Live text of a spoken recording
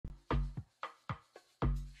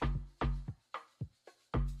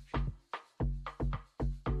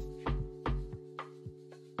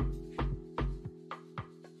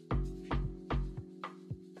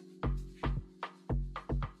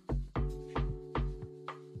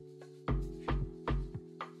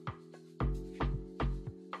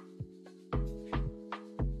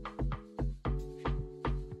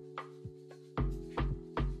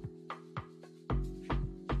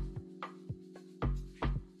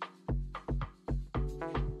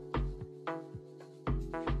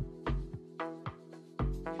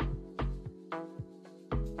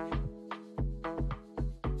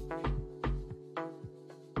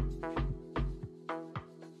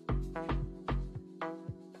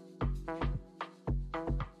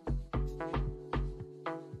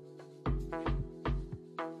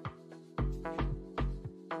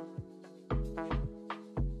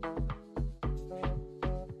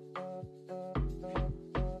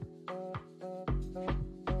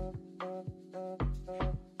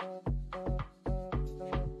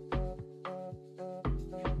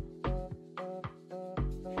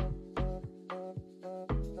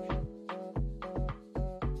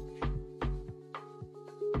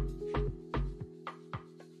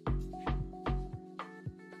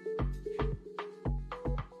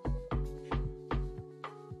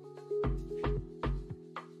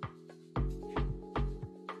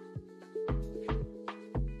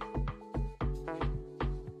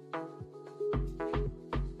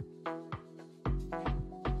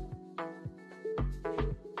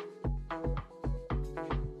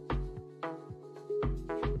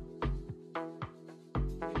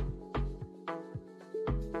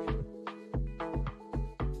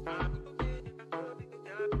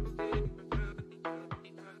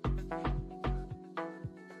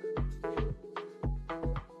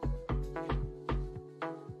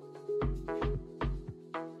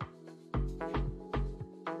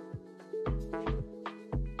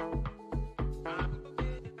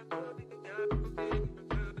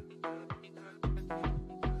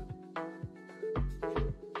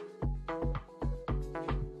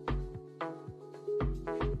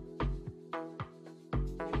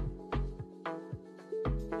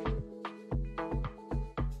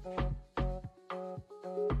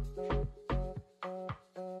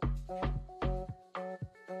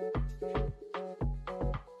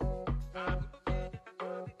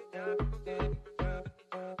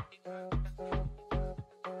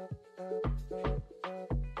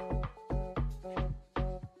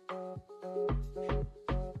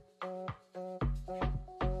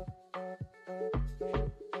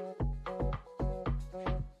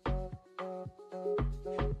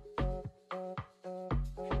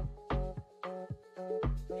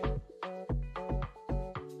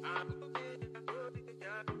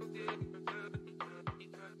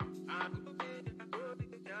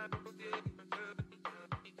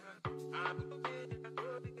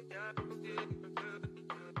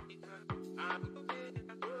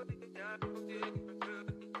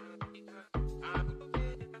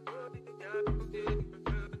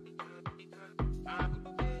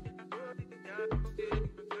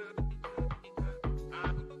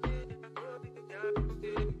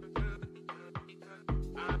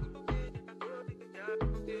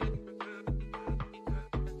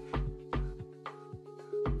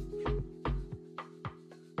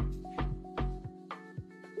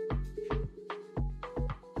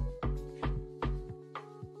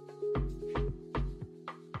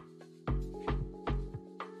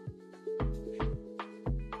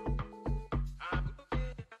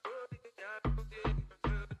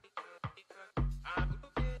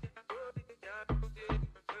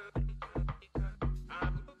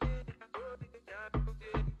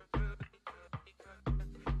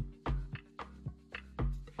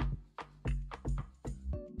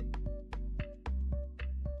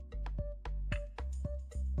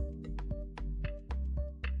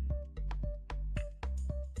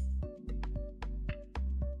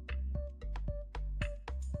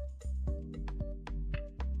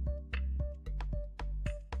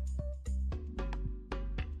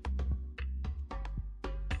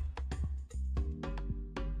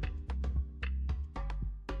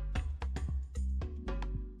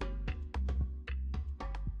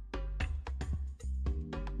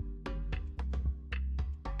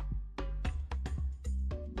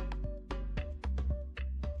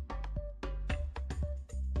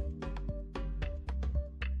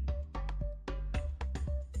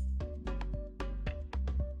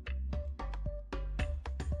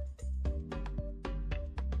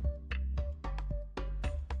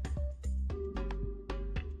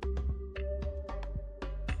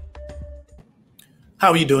How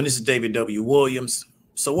are you doing? This is David W. Williams.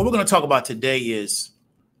 So what we're going to talk about today is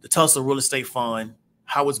the Tulsa real estate fund,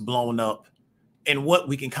 how it's blown up, and what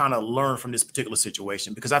we can kind of learn from this particular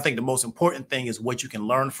situation. Because I think the most important thing is what you can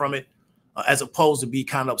learn from it, as opposed to be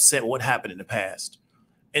kind of upset what happened in the past.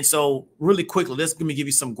 And so really quickly, let me give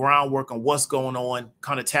you some groundwork on what's going on,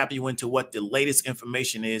 kind of tap you into what the latest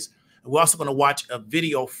information is. And we're also going to watch a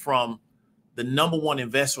video from the #1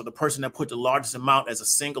 investor, the person that put the largest amount as a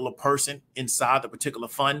singular person inside the particular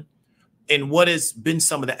fund, and what has been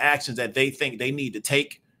some of the actions that they think they need to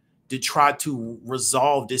take to try to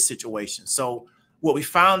resolve this situation. So what we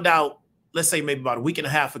found out, let's say maybe about a week and a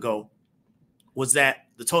half ago, was that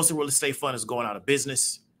the Tulsa real estate fund is going out of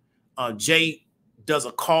business. Jay does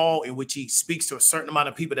a call in which he speaks to a certain amount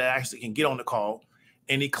of people that actually can get on the call.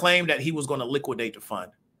 And he claimed that he was going to liquidate the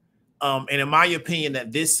fund. And in my opinion,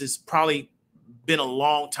 that this has probably been a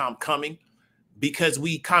long time coming, because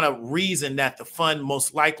we kind of reasoned that the fund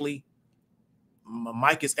most likely, my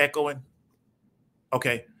mic is echoing.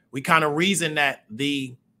 Okay. We kind of reasoned that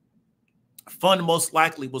the fund most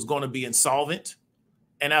likely was going to be insolvent.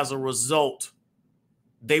 And as a result,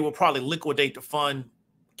 they will probably liquidate the fund,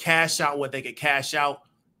 cash out what they could cash out,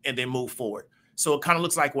 and then move forward. So it kind of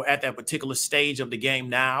looks like we're at that particular stage of the game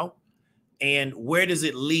now. And where does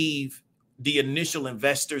it leave the initial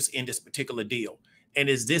investors in this particular deal? And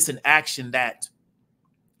is this an action that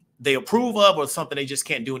they approve of, or something they just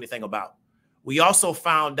can't do anything about? We also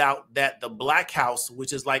found out that the Black House,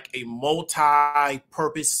 which is like a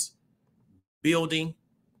multi-purpose building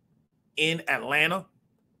in Atlanta,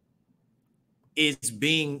 is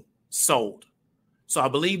being sold. So I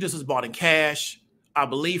believe this was bought in cash. I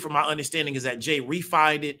believe, from my understanding, is that Jay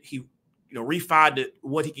refied it. He, refied it,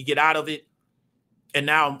 what he could get out of it. And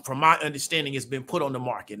now, from my understanding, it's been put on the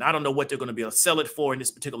market. And I don't know what they're going to be able to sell it for in this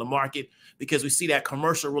particular market, because we see that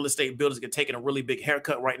commercial real estate builders get taking a really big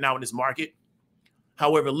haircut right now in this market.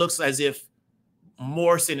 However, it looks as if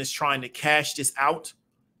Morrison is trying to cash this out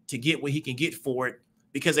to get what he can get for it,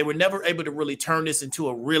 because they were never able to really turn this into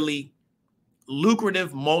a really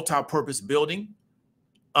lucrative multi-purpose building.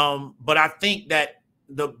 But I think that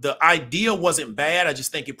the idea wasn't bad. I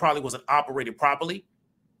just think it probably wasn't operated properly,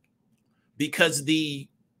 because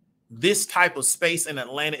this type of space in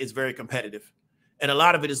Atlanta is very competitive, and a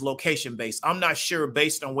lot of it is location based. I'm not sure,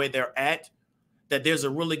 based on where they're at, that there's a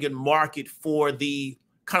really good market for the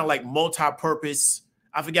kind of like multi-purpose.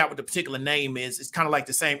 I forgot what the particular name is. It's kind of like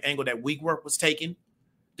the same angle that WeWork was taking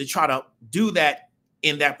to try to do that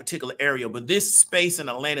in that particular area. But this space in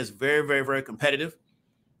Atlanta is very, very, very competitive.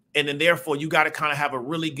 And then therefore you got to kind of have a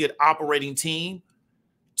really good operating team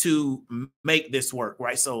to make this work,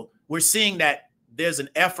 right? So we're seeing that there's an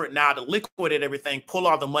effort now to liquidate everything, pull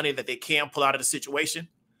all the money that they can pull out of the situation,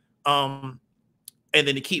 and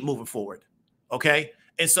then to keep moving forward, okay?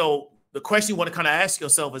 And so the question you want to kind of ask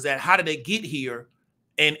yourself is that, how did they get here?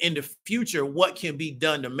 And in the future, what can be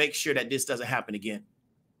done to make sure that this doesn't happen again?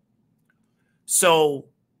 So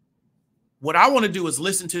what I want to do is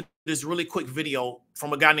listen to this really quick video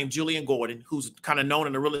from a guy named Julian Gordon, who's kind of known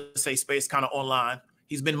in the real estate space, kind of online.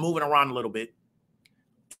 He's been moving around a little bit.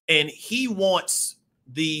 And he wants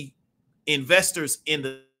the investors in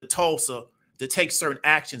the Tulsa to take certain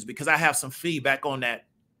actions, because I have some feedback on that,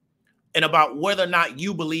 and about whether or not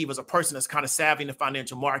you believe, as a person that's kind of savvy in the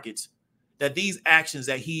financial markets, that these actions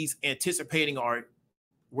that he's anticipating or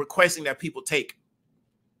requesting that people take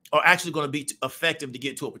are actually going to be effective to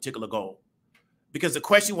get to a particular goal. Because the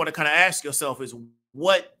question you want to kind of ask yourself is,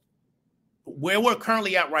 where we're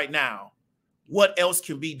currently at right now, what else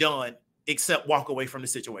can be done except walk away from the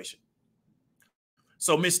situation?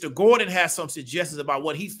 So Mr. Gordon has some suggestions about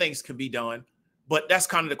what he thinks can be done, but that's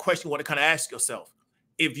kind of the question you want to kind of ask yourself.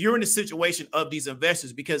 If you're in the situation of these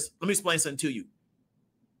investors, because let me explain something to you.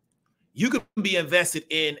 You could be invested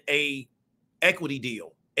in a equity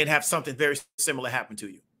deal and have something very similar happen to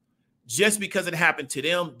you. Just because it happened to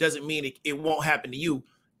them doesn't mean it won't happen to you,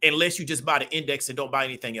 unless you just buy the index and don't buy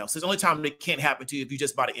anything else. There's only time it can't happen to you if you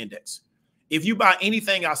just buy the index. If you buy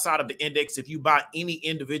anything outside of the index, if you buy any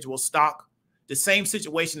individual stock, the same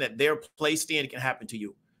situation that they're placed in can happen to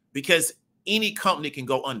you, because any company can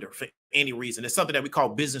go under for any reason. It's something that we call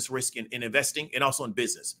business risk in investing, and also in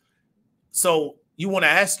business. So you want to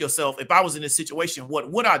ask yourself, if I was in this situation,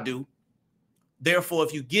 what would I do? Therefore,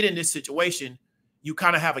 if you get in this situation, you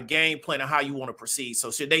kind of have a game plan of how you want to proceed.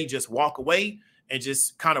 So should they just walk away and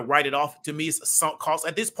just kind of write it off? To me, it's a sunk cost.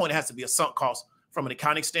 At this point, it has to be a sunk cost from an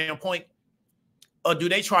accounting standpoint. Or do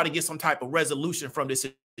they try to get some type of resolution from this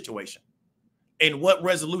situation? And what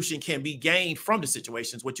resolution can be gained from the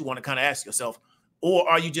situation is what you want to kind of ask yourself. Or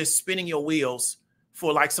are you just spinning your wheels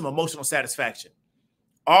for like some emotional satisfaction?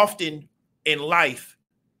 often in life,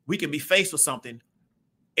 we can be faced with something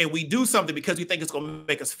and we do something because we think it's going to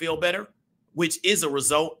make us feel better, which is a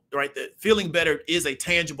result, right? That feeling better is a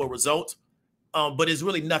tangible result, but it's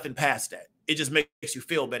really nothing past that. It just makes you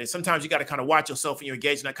feel better. Sometimes you got to kind of watch yourself when you're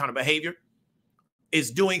engaged in that kind of behavior. It's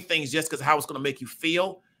doing things just because how it's going to make you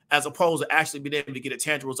feel, as opposed to actually being able to get a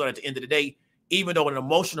tangible result at the end of the day, even though an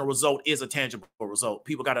emotional result is a tangible result.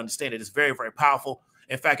 People got to understand that it's very, very powerful.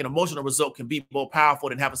 In fact, an emotional result can be more powerful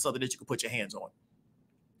than having something that you can put your hands on.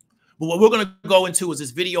 But what we're going to go into is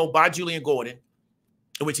this video by Julian Gordon,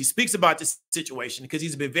 in which he speaks about this situation, because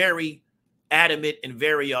he's been very adamant and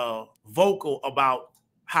very vocal about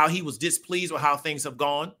how he was displeased with how things have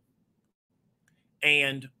gone.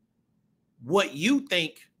 And what you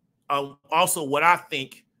think, also what I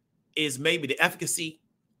think is maybe the efficacy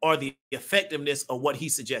or the effectiveness of what he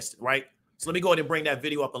suggested, right? So let me go ahead and bring that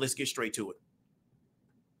video up and let's get straight to it.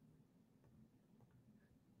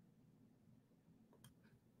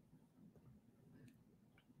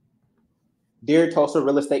 Dear Tulsa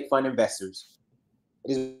Real Estate Fund investors,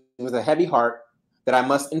 it is with a heavy heart that I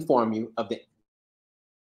must inform you of the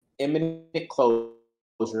imminent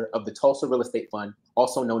closure of the Tulsa Real Estate Fund,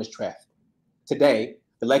 also known as TREF. Today,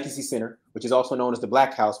 the Legacy Center, which is also known as the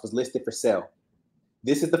Black House, was listed for sale.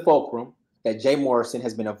 This is the fulcrum that Jay Morrison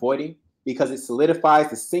has been avoiding because it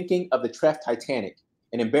solidifies the sinking of the TREF Titanic,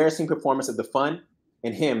 an embarrassing performance of the fund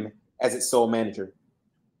and him as its sole manager.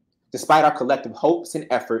 Despite our collective hopes and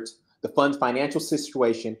efforts, the fund's financial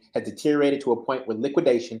situation has deteriorated to a point where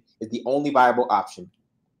liquidation is the only viable option.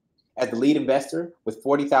 As the lead investor with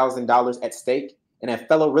 $40,000 at stake and a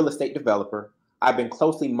fellow real estate developer, I've been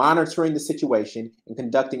closely monitoring the situation and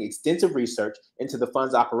conducting extensive research into the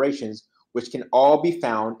fund's operations, which can all be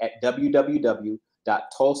found at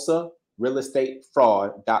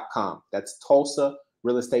www.tulsarealestatefraud.com. That's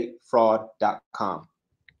tulsarealestatefraud.com.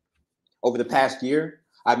 Over the past year,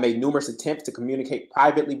 I've made numerous attempts to communicate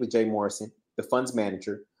privately with Jay Morrison, the fund's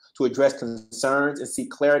manager, to address concerns and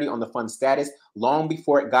seek clarity on the fund's status long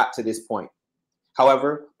before it got to this point.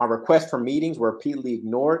 However, my requests for meetings were repeatedly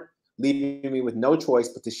ignored, leaving me with no choice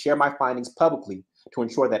but to share my findings publicly to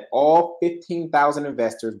ensure that all 15,000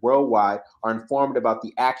 investors worldwide are informed about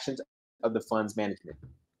the actions of the fund's management.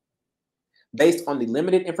 Based on the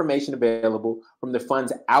limited information available from the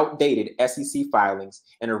fund's outdated SEC filings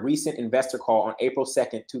and a recent investor call on April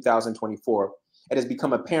 2nd, 2024, it has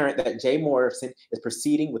become apparent that Jay Morrison is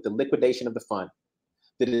proceeding with the liquidation of the fund.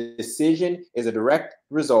 The decision is a direct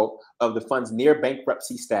result of the fund's near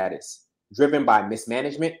bankruptcy status, driven by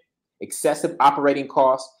mismanagement, excessive operating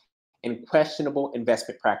costs, and questionable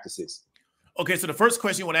investment practices. Okay, so the first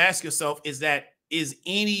question you want to ask yourself is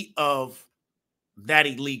any of that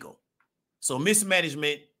illegal? So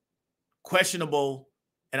mismanagement, questionable,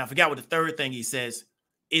 and I forgot what the third thing he says,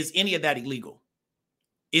 is any of that illegal?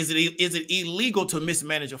 Is it illegal to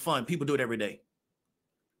mismanage a fund? People do it every day,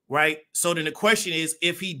 right? So then the question is,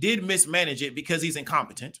 if he did mismanage it because he's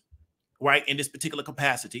incompetent, right, in this particular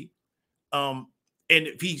capacity, and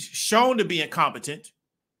if he's shown to be incompetent,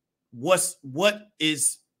 what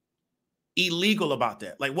is illegal about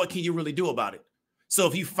that? Like, what can you really do about it? So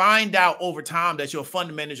if you find out over time that your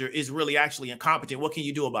fund manager is really actually incompetent, what can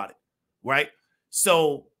you do about it, right?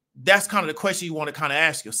 So that's kind of the question you want to kind of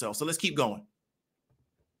ask yourself. So let's keep going.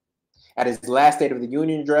 At his last State of the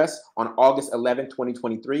Union address on August 11,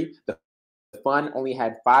 2023, the fund only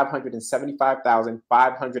had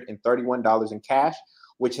 $575,531 in cash,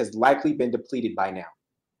 which has likely been depleted by now.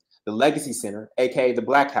 The Legacy Center, aka the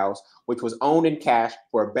Black House, which was owned in cash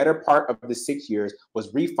for a better part of the 6 years,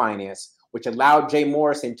 was refinanced, which allowed Jay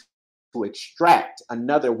Morrison to extract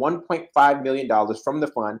another $1.5 million from the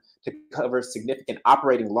fund to cover significant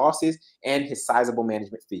operating losses and his sizable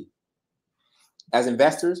management fee. As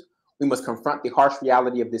investors, we must confront the harsh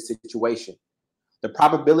reality of this situation. The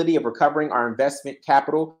probability of recovering our investment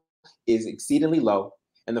capital is exceedingly low,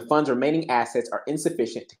 and the fund's remaining assets are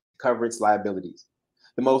insufficient to cover its liabilities.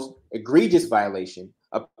 The most egregious violation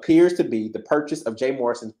appears to be the purchase of Jay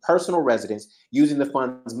Morrison's personal residence using the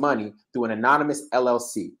fund's money through an anonymous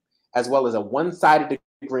LLC, as well as a one-sided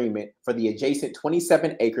agreement for the adjacent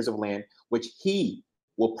 27 acres of land, which he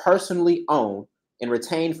will personally own and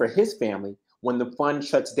retain for his family when the fund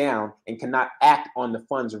shuts down and cannot act on the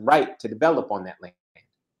fund's right to develop on that land.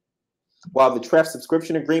 While the TREF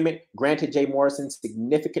subscription agreement granted Jay Morrison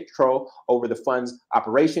significant control over the fund's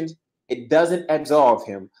operations, it doesn't absolve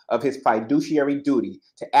him of his fiduciary duty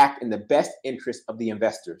to act in the best interest of the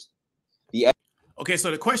investors. Okay,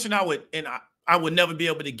 so the question I would never be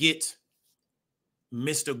able to get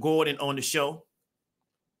Mr. Gordon on the show.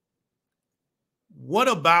 What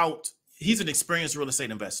about he's an experienced real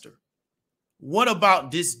estate investor. What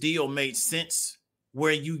about this deal made sense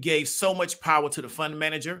where you gave so much power to the fund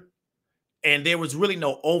manager and there was really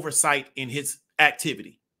no oversight in his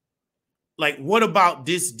activity? Like, what about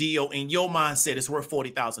this deal in your mindset is worth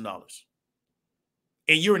 $40,000?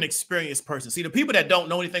 And you're an experienced person. See, the people that don't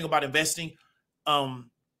know anything about investing,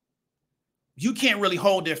 you can't really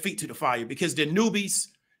hold their feet to the fire because they're newbies.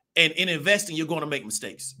 And in investing, you're going to make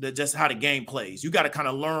mistakes. That's just how the game plays. You got to kind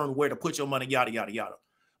of learn where to put your money, yada, yada, yada.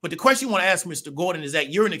 But the question you want to ask Mr. Gordon is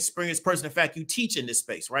that you're an experienced person. In fact, you teach in this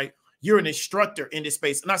space, right? You're an instructor in this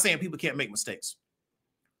space. I'm not saying people can't make mistakes.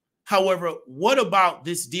 However, what about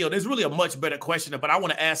this deal? There's really a much better question, but I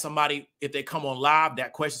want to ask somebody if they come on live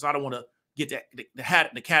that question. So I don't want to get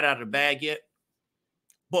the cat out of the bag yet.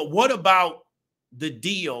 But what about the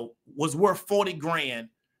deal was worth 40 grand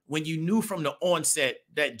when you knew from the onset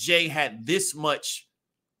that Jay had this much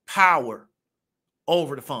power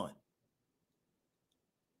over the fund?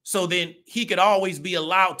 So then he could always be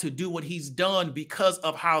allowed to do what he's done because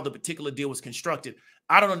of how the particular deal was constructed.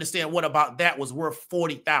 I don't understand what about that was worth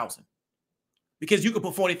 40,000, because you could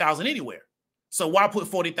put 40,000 anywhere. So why put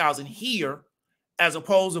 40,000 here as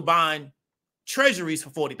opposed to buying treasuries for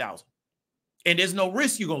 40,000? And there's no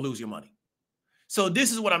risk you're going to lose your money. So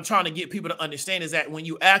this is what I'm trying to get people to understand, is that when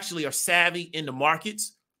you actually are savvy in the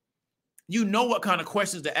markets, you know what kind of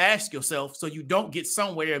questions to ask yourself so you don't get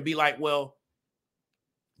somewhere and be like, well,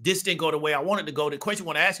 this didn't go the way I wanted to go. The question you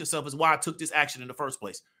want to ask yourself is why I took this action in the first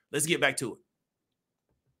place. Let's get back to it.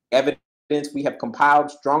 Evidence we have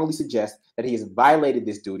compiled strongly suggests that he has violated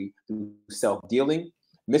this duty through self-dealing,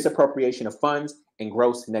 misappropriation of funds, and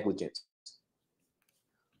gross negligence.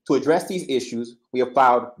 To address these issues, we have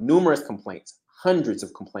filed numerous complaints, hundreds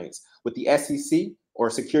of complaints, with the SEC, or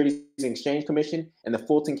Securities and Exchange Commission, and the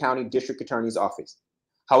Fulton County District Attorney's Office.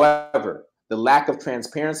 However, the lack of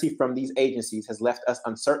transparency from these agencies has left us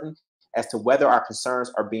uncertain as to whether our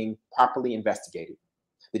concerns are being properly investigated.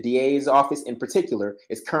 The DA's office in particular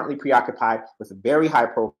is currently preoccupied with very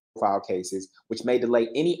high-profile cases, which may delay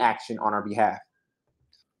any action on our behalf.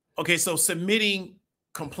 Okay, so submitting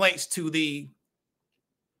complaints to the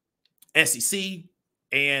SEC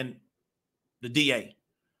and the DA.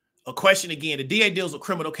 A question again, the DA deals with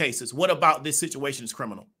criminal cases. What about this situation is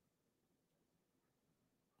criminal?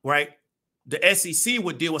 Right? The SEC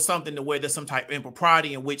would deal with something to where there's some type of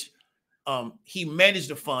impropriety in which he managed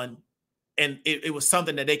the fund, and it was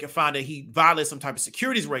something that they could find that he violated some type of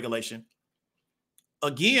securities regulation.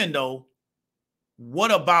 Again, though,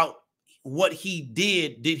 what about what he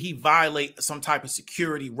did? Did he violate some type of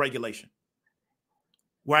security regulation?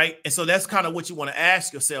 Right? And so that's kind of what you want to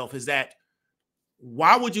ask yourself, is that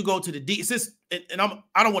why would you go to the D? And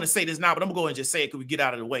I don't want to say this now, but I'm going to go and just say it because we get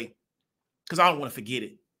out of the way, because I don't want to forget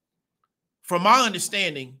it. From my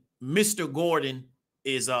understanding, Mr. Gordon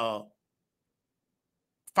is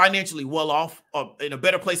financially well off, or in a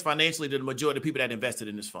better place financially than the majority of the people that invested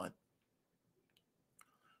in this fund.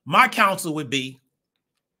 My counsel would be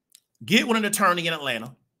get with an attorney in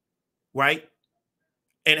Atlanta, right?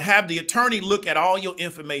 And have the attorney look at all your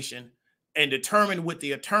information and determine with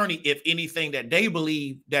the attorney if anything that they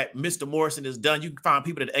believe that Mr. Morrison has done. You can find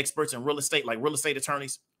people that are experts in real estate, like real estate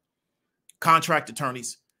attorneys, contract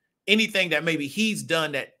attorneys, anything that maybe he's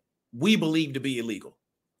done that we believe to be illegal.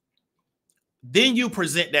 Then you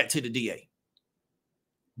present that to the DA.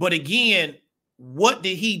 But again, what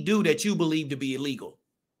did he do that you believe to be illegal?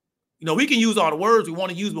 You know, we can use all the words we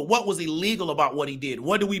want to use, but what was illegal about what he did?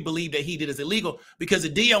 What do we believe that he did is illegal? Because the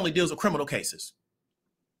DA only deals with criminal cases,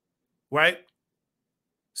 right?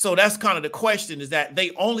 So that's kind of the question, is that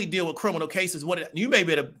they only deal with criminal cases. You may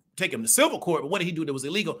be able to take him to civil court, but what did he do that was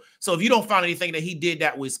illegal? So if you don't find anything that he did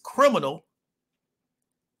that was criminal,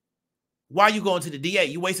 why are you going to the DA?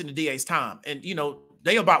 You're wasting the DA's time. And, you know,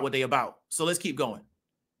 they about what they about. So let's keep going.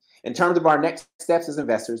 In terms of our next steps as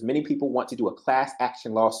investors, many people want to do a class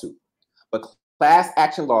action lawsuit. But class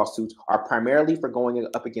action lawsuits are primarily for going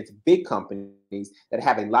up against big companies that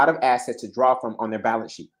have a lot of assets to draw from on their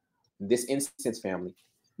balance sheet. In this instance, family,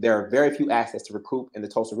 there are very few assets to recoup in the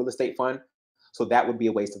Tulsa Real Estate Fund, so that would be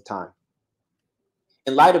a waste of time.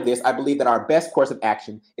 In light of this, I believe that our best course of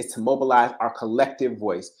action is to mobilize our collective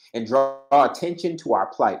voice and draw attention to our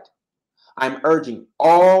plight. I'm urging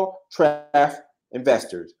all TREF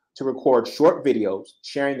investors to record short videos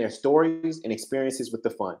sharing their stories and experiences with the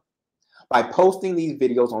fund. By posting these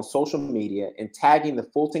videos on social media and tagging the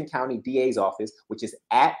Fulton County DA's office, which is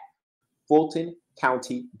at Fulton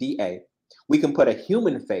County DA, we can put a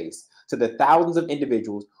human face to the thousands of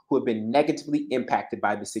individuals who have been negatively impacted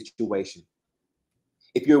by the situation.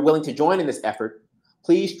 If you're willing to join in this effort,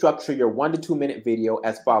 please structure your 1 to 2 minute video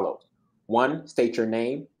as follows. 1, state your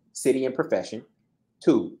name, city, and profession.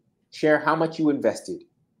 2, share how much you invested.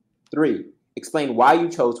 3, explain why you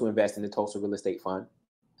chose to invest in the Tulsa Real Estate Fund.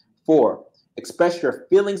 4, express your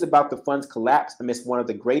feelings about the fund's collapse amidst one of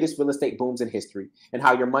the greatest real estate booms in history and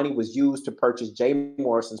how your money was used to purchase Jay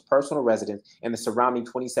Morrison's personal residence and the surrounding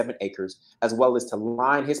 27 acres, as well as to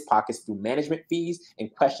line his pockets through management fees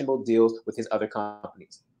and questionable deals with his other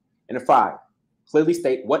companies. And 5, clearly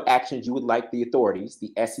state what actions you would like the authorities,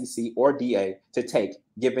 the SEC or DA, to take,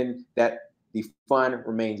 given that the fund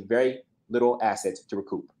remains very little assets to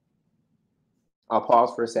recoup. I'll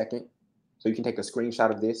pause for a second so you can take a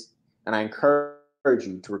screenshot of this. And I encourage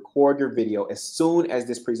you to record your video as soon as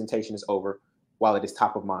this presentation is over while it is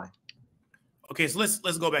top of mind. Okay, so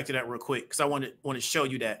let's go back to that real quick because I want to show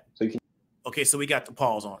you that. So you can. Okay, so we got the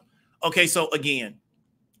pause on. Okay, so again,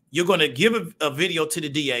 you're going to give a video to the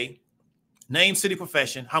DA, name, city,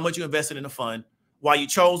 profession, how much you invested in the fund, why you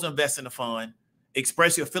chose to invest in the fund,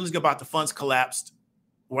 express your feelings about the fund's collapsed,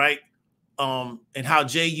 right? And how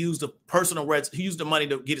Jay used he used the money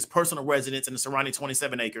to get his personal residence in the surrounding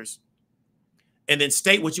 27 acres. And then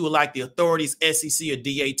state what you would like the authorities, SEC or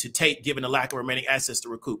DA, to take, given the lack of remaining assets to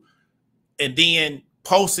recoup. And then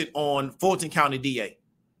post it on Fulton County DA.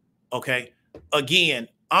 Okay. Again,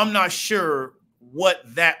 I'm not sure what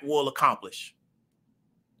that will accomplish.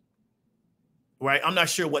 Right? I'm not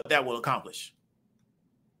sure what that will accomplish.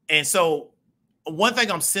 And so one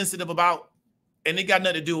thing I'm sensitive about, and it got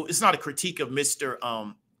nothing to do, it's not a critique of Mr.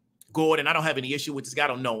 Gordon. I don't have any issue with this guy. I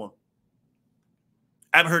don't know him.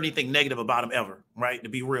 I haven't heard anything negative about him ever, right? To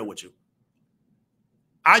be real with you.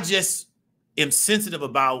 I just am sensitive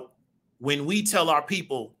about when we tell our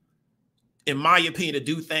people, in my opinion, to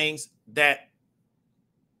do things that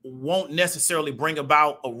won't necessarily bring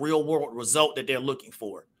about a real world result that they're looking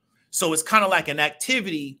for. So it's kind of like an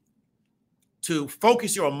activity to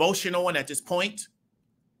focus your emotion on at this point.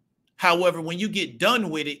 However, when you get done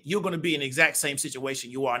with it, you're going to be in the exact same situation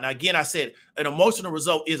you are. Now, again, I said an emotional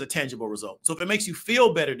result is a tangible result. So if it makes you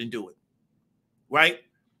feel better, then do it. Right?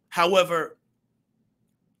 However,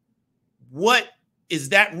 what is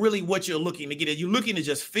that really what you're looking to get? Are you looking to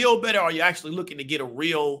just feel better, or are you actually looking to get a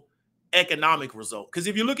real economic result? Because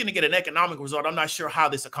if you're looking to get an economic result, I'm not sure how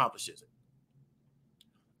this accomplishes it.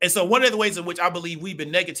 And so one of the ways in which I believe we've been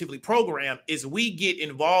negatively programmed is we get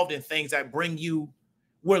involved in things that bring you.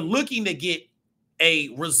 We're looking to get a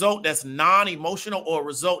result that's non-emotional, or a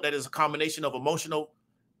result that is a combination of emotional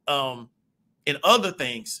and other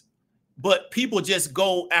things. But people just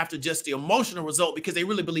go after just the emotional result because they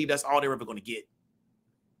really believe that's all they're ever going to get.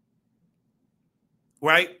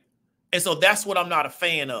 Right? And so that's what I'm not a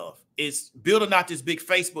fan of, is building out this big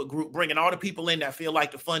Facebook group, bringing all the people in that feel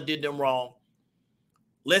like the fund did them wrong.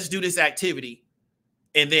 Let's do this activity.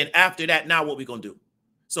 And then after that, now what we're going to do?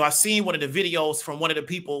 So I've seen one of the videos from one of the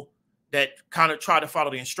people that kind of tried to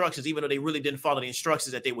follow the instructions, even though they really didn't follow the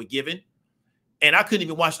instructions that they were given. And I couldn't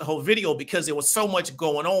even watch the whole video because there was so much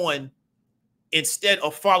going on. Instead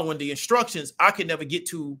of following the instructions, I could never get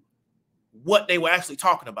to what they were actually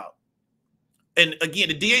talking about. And again,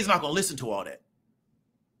 the DA is not going to listen to all that.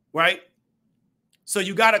 Right? So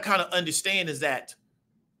you got to kind of understand is that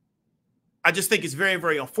I just think it's very,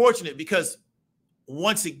 very unfortunate because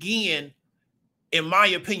once again, in my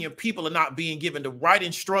opinion, people are not being given the right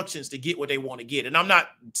instructions to get what they want to get. And I'm not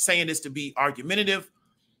saying this to be argumentative.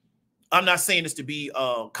 I'm not saying this to be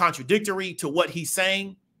contradictory to what he's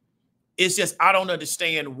saying. It's just I don't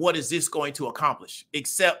understand what is this going to accomplish,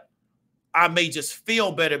 except I may just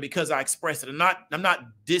feel better because I expressed it. I'm not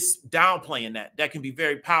downplaying that. That can be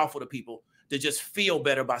very powerful to people to just feel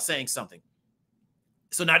better by saying something.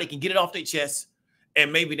 So now they can get it off their chest.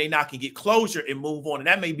 And maybe they now can get closure and move on. And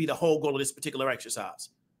that may be the whole goal of this particular exercise.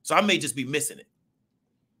 So I may just be missing it.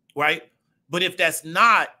 Right? But if that's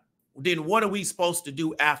not, then what are we supposed to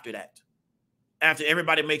do after that? After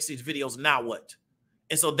everybody makes these videos, now what?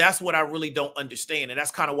 And so that's what I really don't understand. And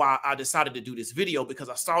that's kind of why I decided to do this video, because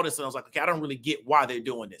I saw this and I was like, okay, I don't really get why they're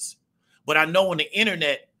doing this. But I know on the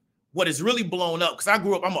internet, what is really blown up, because I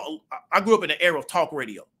grew up in the era of talk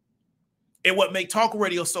radio. And what made talk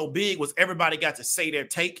radio so big was everybody got to say their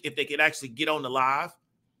take if they could actually get on the live.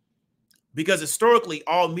 Because historically,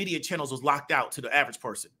 all media channels was locked out to the average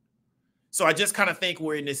person. So I just kind of think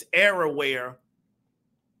we're in this era where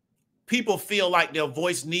people feel like their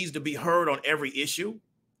voice needs to be heard on every issue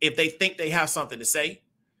if they think they have something to say.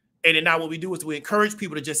 And then now what we do is we encourage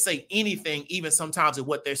people to just say anything, even sometimes if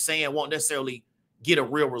what they're saying won't necessarily get a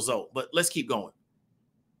real result. But let's keep going.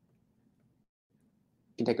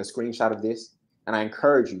 You can take a screenshot of this, and I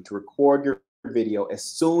encourage you to record your video as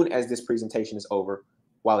soon as this presentation is over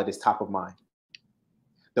while it is top of mind.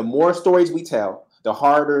 The more stories we tell, the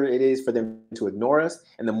harder it is for them to ignore us,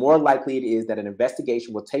 and the more likely it is that an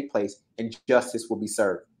investigation will take place and justice will be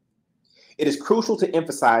served. It is crucial to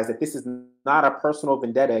emphasize that this is not a personal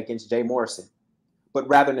vendetta against Jay Morrison, but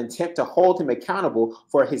rather an attempt to hold him accountable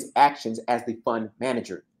for his actions as the fund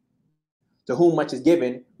manager. To whom much is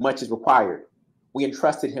given, much is required. We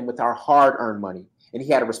entrusted him with our hard-earned money, and he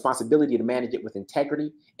had a responsibility to manage it with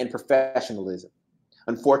integrity and professionalism.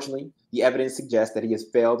 Unfortunately, the evidence suggests that he has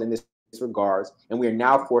failed in this regard, and we are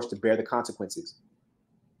now forced to bear the consequences.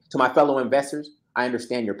 To my fellow investors, I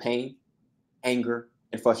understand your pain, anger,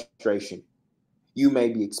 and frustration you may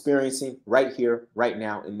be experiencing right here, right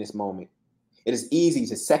now, in this moment. It is easy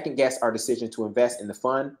to second-guess our decision to invest in the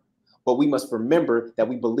fund, but we must remember that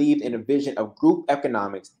we believed in a vision of group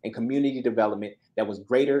economics and community development that was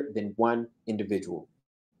greater than one individual.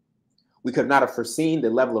 We could not have foreseen the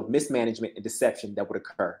level of mismanagement and deception that would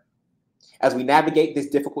occur. As we navigate this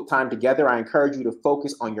difficult time together, I encourage you to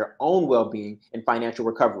focus on your own well-being and financial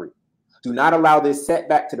recovery. Do not allow this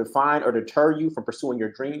setback to define or deter you from pursuing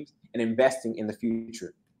your dreams and investing in the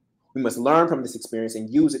future. We must learn from this experience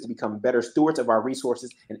and use it to become better stewards of our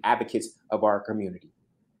resources and advocates of our community.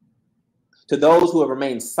 To those who have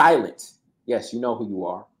remained silent, yes, you know who you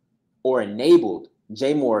are, or enabled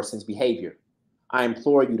Jay Morrison's behavior, I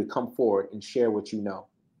implore you to come forward and share what you know.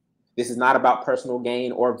 This is not about personal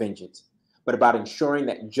gain or vengeance, but about ensuring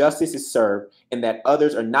that justice is served and that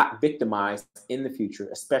others are not victimized in the future,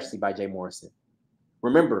 especially by Jay Morrison.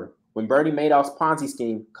 Remember, when Bernie Madoff's Ponzi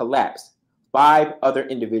scheme collapsed, 5 other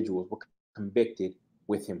individuals were convicted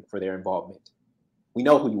with him for their involvement. We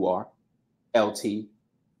know who you are: LT,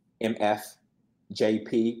 MF,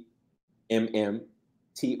 JP, MM,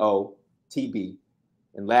 TO, TB,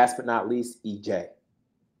 and last but not least, EJ.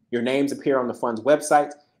 Your names appear on the fund's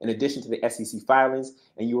website in addition to the SEC filings,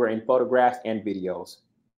 and you are in photographs and videos.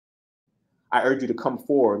 I urge you to come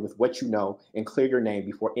forward with what you know and clear your name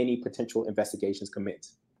before any potential investigations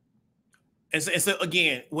commence. And so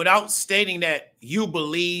again, without stating that you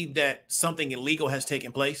believe that something illegal has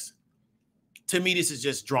taken place, to me, this is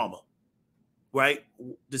just drama, right?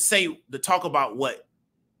 To talk about what?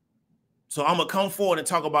 So I'm going to come forward and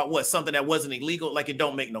talk about what? Something that wasn't illegal? Like, it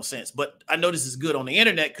don't make no sense. But I know this is good on the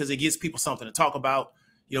internet because it gives people something to talk about.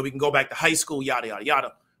 You know, we can go back to high school, yada, yada,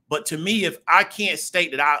 yada. But to me, if I can't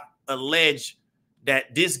state that I allege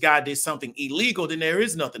that this guy did something illegal, then there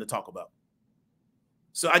is nothing to talk about.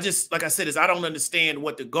 So I just, like I said, I don't understand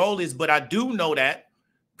what the goal is, but I do know that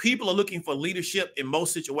people are looking for leadership in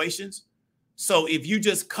most situations. So if you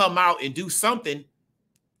just come out and do something,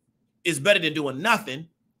 it's better than doing nothing,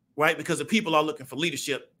 right? Because the people are looking for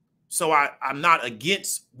leadership. So I'm not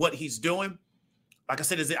against what he's doing. Like I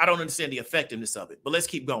said, I don't understand the effectiveness of it, but let's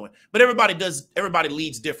keep going. But everybody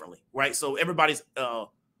leads differently, right? So everybody's,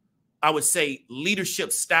 I would say,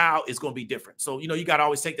 leadership style is going to be different. So, you know, you got to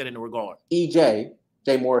always take that into regard. EJ,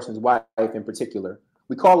 Jay Morrison's wife in particular,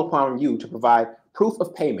 we call upon you to provide proof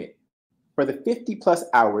of payment for the 50+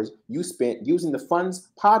 hours you spent using the fund's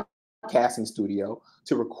podcasting studio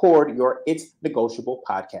to record your It's Negotiable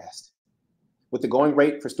podcast. With the going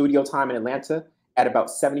rate for studio time in Atlanta at about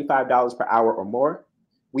 $75 per hour or more,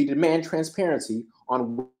 we demand transparency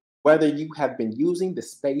on whether you have been using the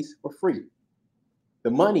space for free. The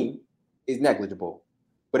money is negligible,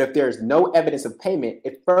 but if there is no evidence of payment,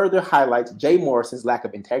 it further highlights Jay Morrison's lack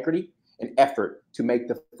of integrity and effort to make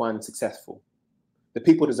the fund successful. The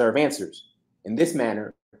people deserve answers, and this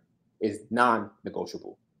matter is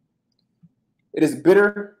non-negotiable. It is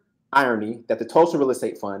bitter irony that the Tulsa Real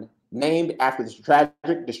Estate Fund, named after the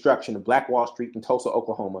tragic destruction of Black Wall Street in Tulsa,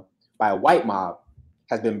 Oklahoma, by a white mob,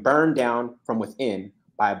 has been burned down from within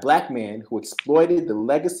by a Black man who exploited the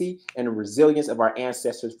legacy and resilience of our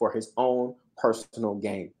ancestors for his own personal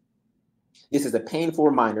gain. This is a painful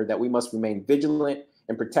reminder that we must remain vigilant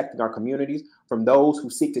in protecting our communities from those who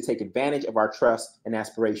seek to take advantage of our trust and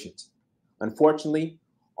aspirations. Unfortunately,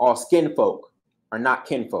 all skin folk are not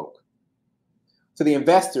kinfolk. To the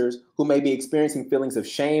investors who may be experiencing feelings of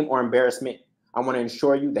shame or embarrassment, I want to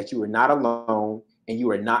assure you that you are not alone and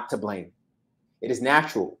you are not to blame. It is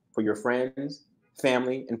natural for your friends,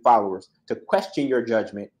 family, and followers to question your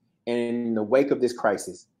judgment in the wake of this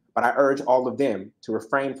crisis, but I urge all of them to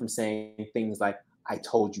refrain from saying things like, "I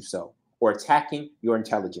told you so," or attacking your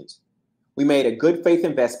intelligence. We made a good faith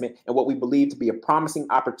investment in what we believe to be a promising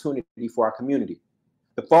opportunity for our community.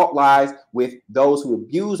 The fault lies with those who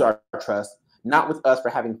abuse our trust, not with us for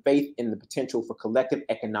having faith in the potential for collective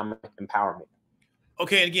economic empowerment.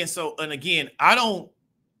 Okay, and again, I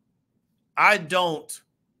don't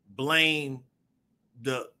blame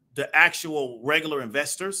the actual regular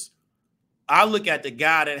investors. I look at the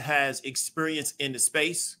guy that has experience in the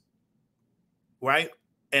space, right?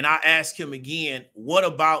 And I ask him again, what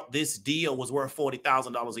about this deal was worth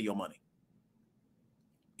 $40,000 of your money?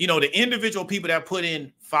 You know, the individual people that put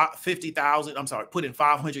in 50,000, I'm sorry, put in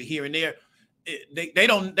 500 here and there,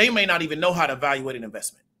 they may not even know how to evaluate an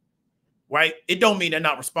investment, right? It don't mean they're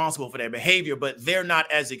not responsible for their behavior, but they're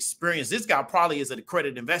not as experienced. This guy probably is an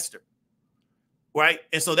accredited investor, right?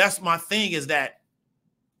 And so that's my thing, is that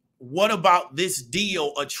what about this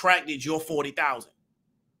deal attracted your 40,000,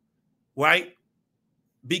 right?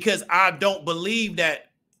 Because I don't believe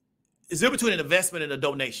that it's in between an investment and a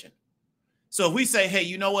donation. So if we say, hey,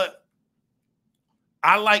 you know what?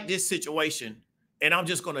 I like this situation and I'm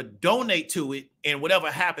just going to donate to it, and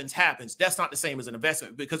whatever happens, happens. That's not the same as an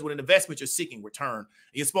investment, because with an investment, you're seeking return.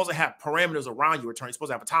 You're supposed to have parameters around your return. You're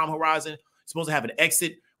supposed to have a time horizon. You're supposed to have an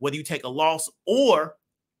exit, whether you take a loss or,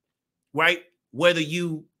 right, whether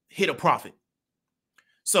you hit a profit.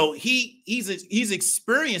 So he's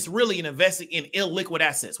experienced really in investing in illiquid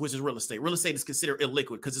assets, which is real estate. Real estate is considered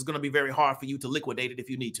illiquid because it's going to be very hard for you to liquidate it if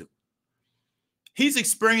you need to. He's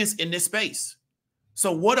experienced in this space.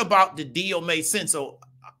 So what about the deal made sense? So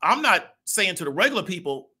I'm not saying to the regular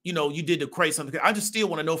people, you know, you did the crazy something. I just still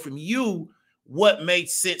want to know from you what made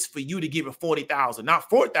sense for you to give it 40,000, not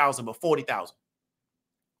 4,000, but 40,000,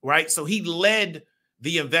 right? So he led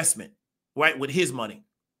the investment, right, with his money.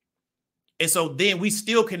 And so then we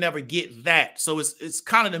still can never get that. So it's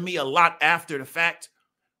kind of, to me, a lot after the fact,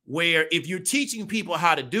 where if you're teaching people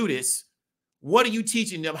how to do this, what are you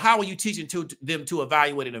teaching them? How are you teaching them to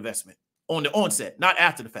evaluate an investment on the onset, not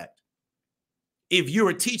after the fact? If you're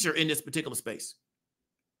a teacher in this particular space,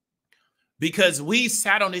 because we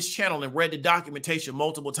sat on this channel and read the documentation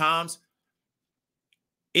multiple times,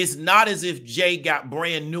 it's not as if Jay got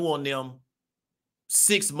brand new on them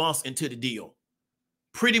 6 months into the deal.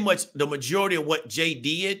 Pretty much the majority of what Jay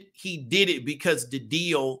did, he did it because the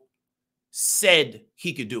deal said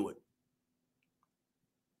he could do it,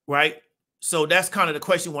 right? So that's kind of the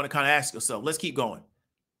question you want to kind of ask yourself. Let's keep going.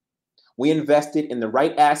 We invested in the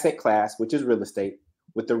right asset class, which is real estate,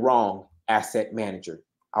 with the wrong asset manager.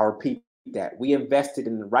 I'll repeat that. We invested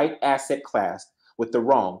in the right asset class with the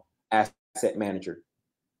wrong asset manager.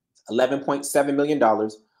 $11.7 million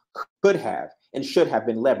could have and should have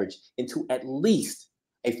been leveraged into at least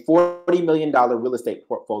a $40 million real estate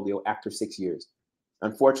portfolio after 6 years.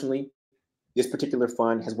 Unfortunately, this particular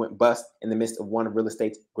fund has went bust in the midst of one of real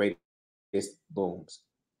estate's greatest booms.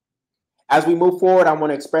 As we move forward, I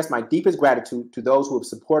want to express my deepest gratitude to those who have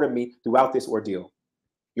supported me throughout this ordeal.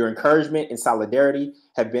 Your encouragement and solidarity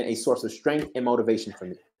have been a source of strength and motivation for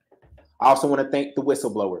me. I also want to thank the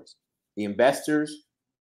whistleblowers, the investors,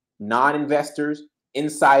 non-investors,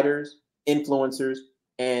 insiders, influencers,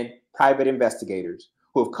 and private investigators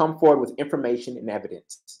who have come forward with information and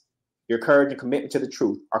evidence. Your courage and commitment to the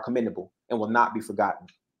truth are commendable and will not be forgotten.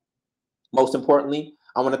 Most importantly,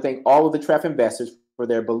 I want to thank all of the TREF investors for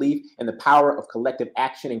their belief in the power of collective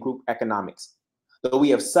action and group economics. Though we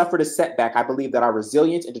have suffered a setback, I believe that our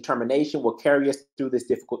resilience and determination will carry us through this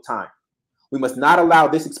difficult time. We must not allow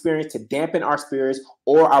this experience to dampen our spirits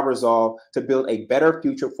or our resolve to build a better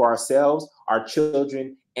future for ourselves, our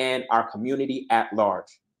children, and our community at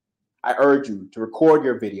large. I urge you to record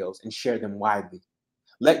your videos and share them widely.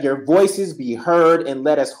 Let your voices be heard, and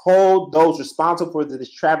let us hold those responsible for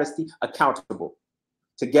this travesty accountable.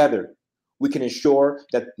 Together, we can ensure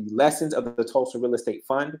that the lessons of the Tulsa Real Estate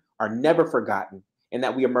Fund are never forgotten, and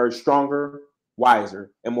that we emerge stronger,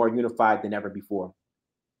 wiser, and more unified than ever before.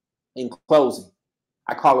 In closing,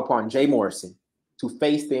 I call upon Jay Morrison to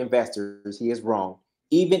face the investors he has wronged,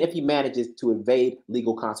 even if he manages to evade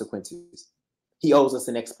legal consequences. He owes us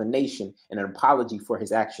an explanation and an apology for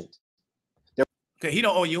his actions. Okay, he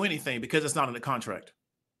don't owe you anything because it's not in the contract.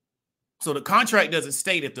 So the contract doesn't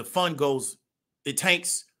state if the fund goes, it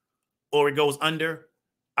tanks or it goes under,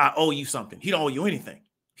 I owe you something. He don't owe you anything.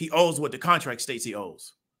 He owes what the contract states he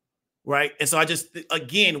owes, right? And so I just,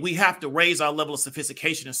 again, we have to raise our level of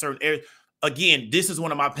sophistication in certain areas. Again, this is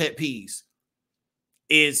one of my pet peeves,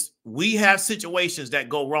 is we have situations that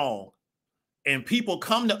go wrong and people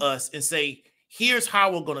come to us and say, here's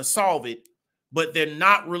how we're going to solve it, but they're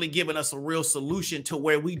not really giving us a real solution to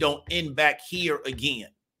where we don't end back here again,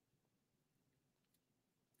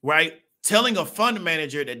 right? Telling a fund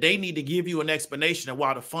manager that they need to give you an explanation of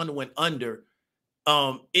why the fund went under.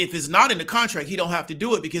 If it's not in the contract, he don't have to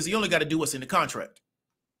do it because he only got to do what's in the contract.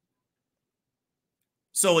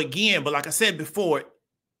 So again, but like I said before,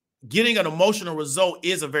 getting an emotional result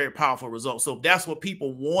is a very powerful result. So if that's what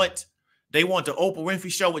people want, they want the Oprah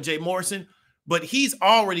Winfrey show with Jay Morrison, but he's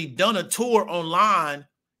already done a tour online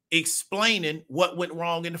explaining what went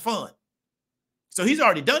wrong in the fund. So he's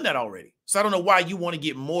already done that already. So I don't know why you want to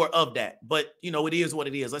get more of that, but you know, it is what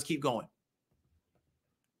it is. Let's keep going.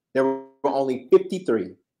 There were only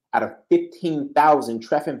 53 out of 15,000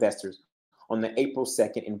 TREF investors on the April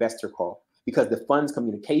 2nd investor call because the fund's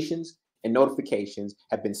communications and notifications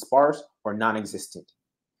have been sparse or non-existent.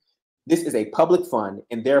 This is a public fund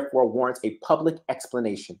and therefore warrants a public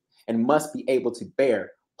explanation and must be able to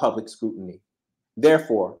bear public scrutiny.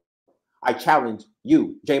 Therefore, I challenge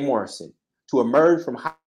you, Jay Morrison, to emerge from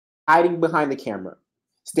hiding behind the camera,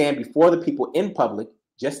 stand before the people in public,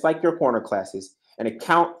 just like your corner classes, and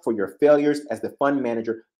account for your failures as the fund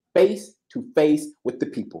manager face to face with the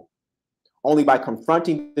people. Only by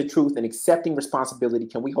confronting the truth and accepting responsibility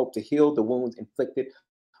can we hope to heal the wounds inflicted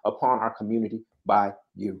upon our community by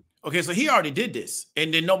you. Okay, so he already did this,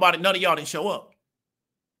 and then none of y'all didn't show up.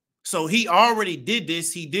 So he already did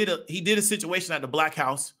this. He did a situation at the Black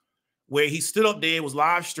House where he stood up there, it was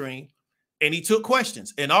live stream, and he took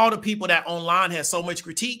questions. And all the people that online had so much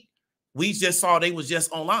critique, we just saw they was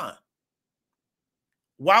just online.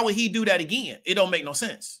 Why would he do that again? It don't make no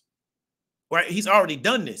sense, right? He's already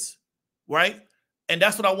done this, right? And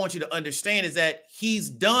that's what I want you to understand is that he's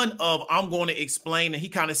done of, I'm going to explain, and he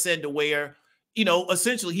kind of said to where, you know,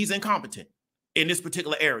 essentially he's incompetent in this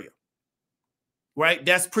particular area, right?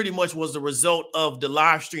 That's pretty much was the result of the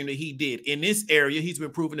live stream that he did. In this area, he's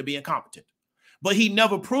been proven to be incompetent, but he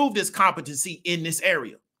never proved his competency in this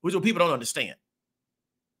area, which is what people don't understand,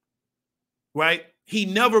 right? He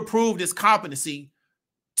never proved his competency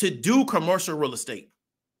to do commercial real estate.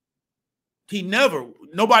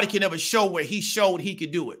 Nobody can ever show where he showed he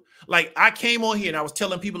could do it. Like I came on here and I was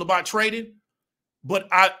telling people about trading, but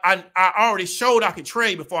I already showed I could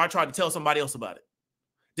trade before I tried to tell somebody else about it.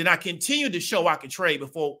 Then I continued to show I could trade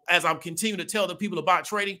before, as I'm continuing to tell the people about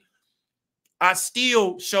trading, I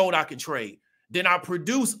still showed I could trade. Then I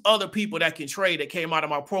produced other people that can trade that came out of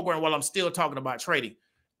my program while I'm still talking about trading.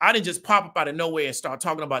 I didn't just pop up out of nowhere and start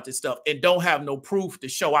talking about this stuff and don't have no proof to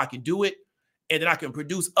show I can do it. And then I can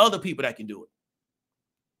produce other people that can do it.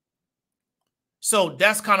 So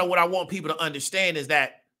that's kind of what I want people to understand is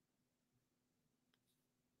that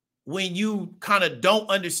when you kind of don't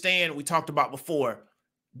understand, we talked about before,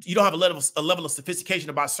 you don't have a level of sophistication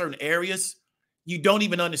about certain areas. You don't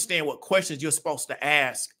even understand what questions you're supposed to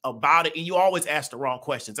ask about it. And you always ask the wrong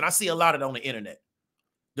questions. And I see a lot of it on the internet.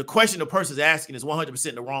 The question the person's asking is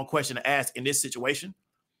 100% the wrong question to ask in this situation.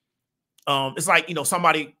 It's like, you know,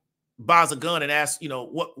 somebody buys a gun and asks, you know,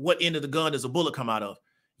 what end of the gun does a bullet come out of?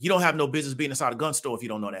 You don't have no business being inside a gun store if you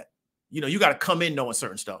don't know that. You know, you got to come in knowing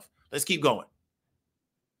certain stuff. Let's keep going.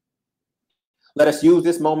 Let us use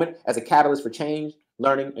this moment as a catalyst for change,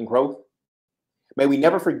 learning, and growth. May we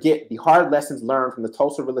never forget the hard lessons learned from the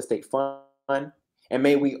Tulsa Real Estate Fund, and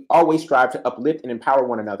may we always strive to uplift and empower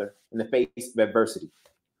one another in the face of adversity.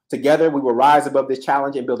 Together, we will rise above this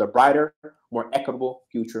challenge and build a brighter, more equitable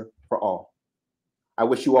future for all. I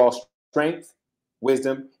wish you all strength,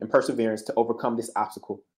 wisdom, and perseverance to overcome this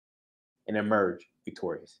obstacle and emerge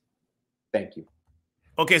victorious. Thank you.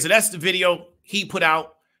 Okay, so that's the video he put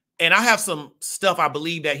out. And I have some stuff I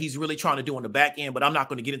believe that he's really trying to do on the back end, but I'm not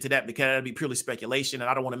going to get into that because that'd be purely speculation. And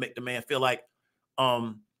I don't want to make the man feel like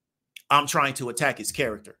I'm trying to attack his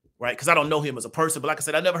character, right? Because I don't know him as a person. But like I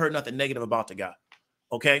said, I never heard nothing negative about the guy.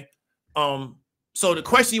 Okay. So the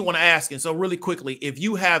question you want to ask, and so really quickly, if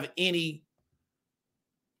you have any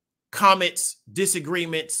comments,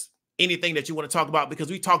 disagreements, anything that you want to talk about,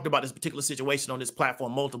 because we talked about this particular situation on this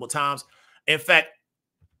platform multiple times. In fact,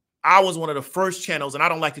 I was one of the first channels, and I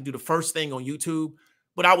don't like to do the first thing on YouTube,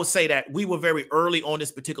 but I would say that we were very early on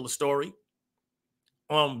this particular story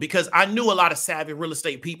because I knew a lot of savvy real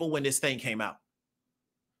estate people when this thing came out.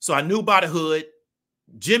 So I knew about the hood.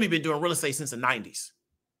 Jimmy been doing real estate since the 90s,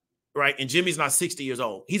 right? And Jimmy's not 60 years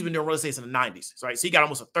old. He's been doing real estate since the 90s, right? So he got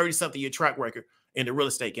almost a 30-something year track record in the real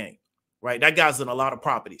estate game, right? That guy's done a lot of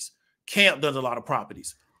properties. Camp does a lot of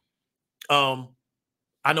properties.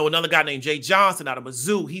 I know another guy named Jay Johnson out of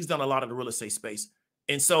Mizzou. He's done a lot of the real estate space.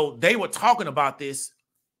 And so they were talking about this,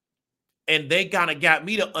 and they kind of got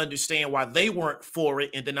me to understand why they weren't for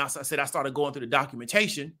it. And then I said, I started going through the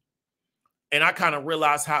documentation, and I kind of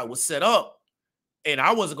realized how it was set up. And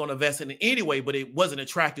I wasn't going to invest in it anyway, but it wasn't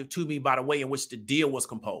attractive to me by the way in which the deal was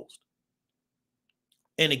composed.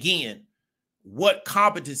 And again, what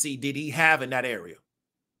competency did he have in that area?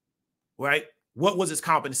 Right? What was his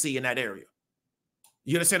competency in that area?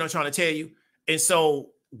 You understand what I'm trying to tell you? And so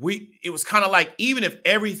it was kind of like, even if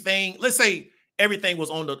everything, let's say everything was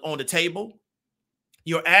on the table,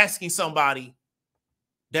 you're asking somebody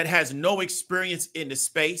that has no experience in the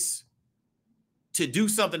space to do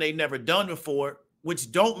something they've never done before,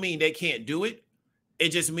 which don't mean they can't do it. It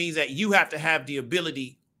just means that you have to have the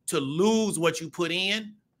ability to lose what you put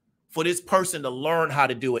in for this person to learn how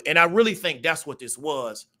to do it. And I really think that's what this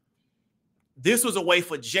was. This was a way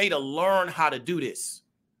for Jay to learn how to do this.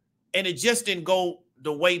 And it just didn't go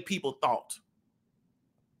the way people thought.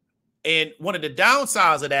 And one of the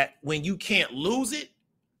downsides of that, when you can't lose it,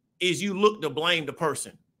 is you look to blame the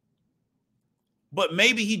person. But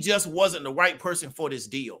maybe he just wasn't the right person for this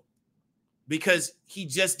deal because he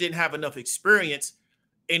just didn't have enough experience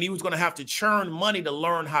and he was going to have to churn money to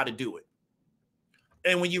learn how to do it.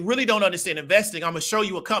 And when you really don't understand investing, I'm going to show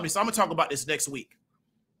you a company. So I'm going to talk about this next week.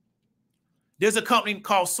 There's a company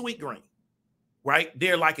called Sweet Green, right?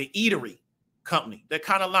 They're like an eatery company. They're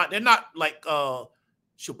kind of like, they're not like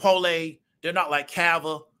Chipotle. They're not like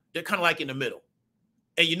Cava. They're kind of like in the middle.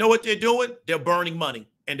 And you know what they're doing? They're burning money.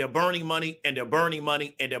 And they're burning money, and they're burning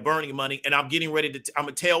money, and they're burning money. And I'm getting ready to, I'm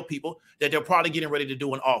going to tell people that they're probably getting ready to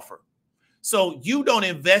do an offer. So you don't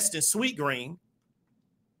invest in Sweet Green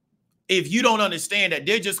if you don't understand that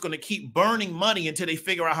they're just going to keep burning money until they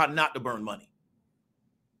figure out how not to burn money.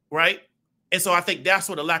 Right? And so I think that's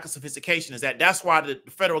what the lack of sophistication is at. That's why the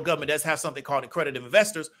federal government does have something called accredited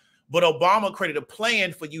investors. But Obama created a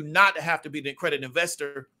plan for you not to have to be the accredited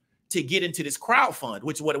investor to get into this crowd fund,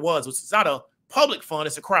 which is what it was. It's not a public fund,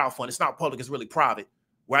 it's a crowd fund. It's not public, it's really private,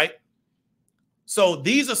 right? So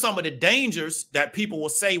these are some of the dangers that people will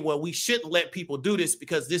say, well, we shouldn't let people do this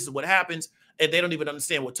because this is what happens, and they don't even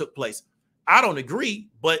understand what took place. I don't agree,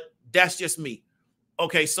 but that's just me.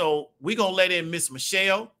 Okay, so we're going to let in Miss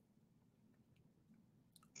Michelle.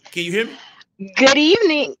 Can you hear me? Good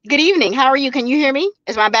evening. Good evening. How are you? Can you hear me?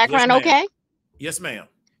 Is my background okay? Yes, ma'am.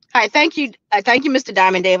 All right, thank you. Thank you, Mr.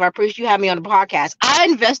 Diamond Dave. I appreciate you having me on the podcast. I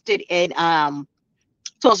invested in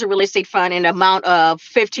Tulsa Real Estate Fund in an amount of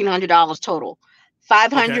 $1,500 total.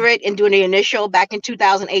 $500 in doing the initial back in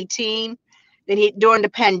 2018. Then during the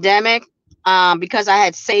pandemic, because I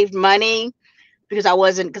had saved money because I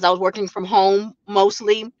was working from home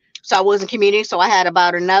mostly, so I wasn't commuting. So I had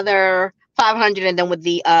about another 500, and then with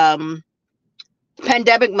the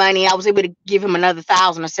pandemic money, I was able to give him another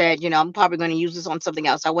 1,000. I said, I'm probably going to use this on something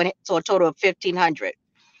else. I went to a total of 1,500.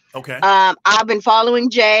 Okay. I've been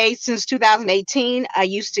following Jay since 2018. I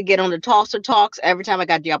used to get on the Tulsa Talks every time I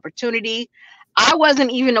got the opportunity. I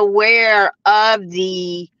wasn't even aware of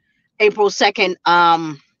the April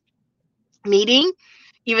 2nd meeting,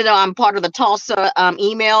 even though I'm part of the Tulsa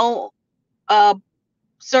email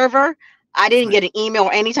server. I didn't get an email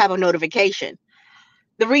or any type of notification.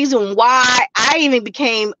 The reason why I even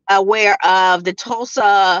became aware of the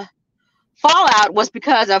Tulsa fallout was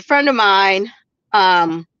because a friend of mine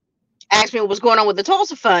asked me what was going on with the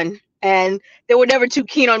Tulsa Fund, and they were never too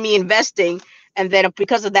keen on me investing. And then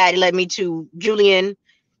because of that, it led me to Julian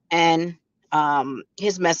and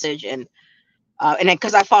his message, and then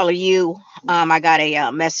because I follow you, I got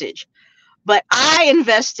a message. But I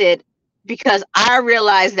invested because I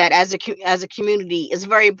realized that as a community, it's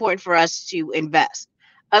very important for us to invest.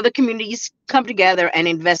 Other communities come together and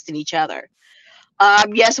invest in each other.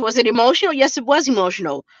 Yes, was it emotional? Yes, it was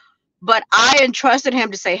emotional. But I entrusted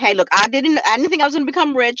him to say, hey, look, I didn't think I was going to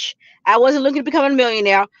become rich. I wasn't looking to become a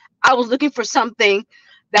millionaire. I was looking for something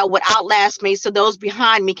that would outlast me so those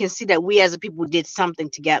behind me can see that we as a people did something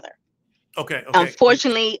together. Okay.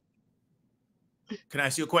 Unfortunately. Can I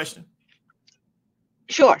ask you a question?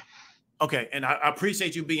 Sure. Okay. And I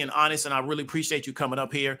appreciate you being honest, and I really appreciate you coming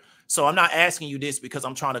up here. So I'm not asking you this because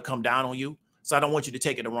I'm trying to come down on you. So I don't want you to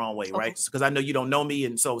take it the wrong way, right? Because I know you don't know me.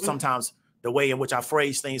 And so sometimes the way in which I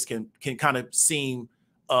phrase things can kind of seem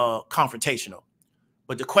confrontational.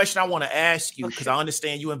 But the question I want to ask you, because I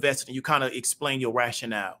understand you invested and you kind of explain your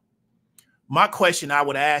rationale. My question I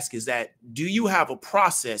would ask is that, do you have a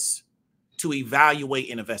process to evaluate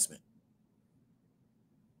an investment?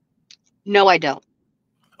 No, I don't.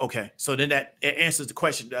 Okay. So then that answers the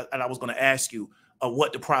question that I was going to ask you of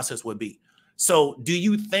what the process would be. So do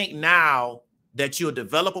you think now that you'll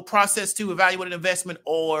develop a process to evaluate an investment,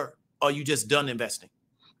 or are you just done investing?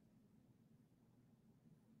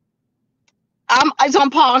 It's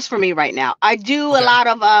on pause for me right now. I do a lot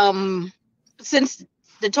of since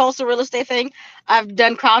the Tulsa real estate thing, I've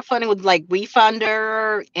done crowdfunding with like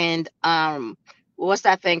WeFunder and what's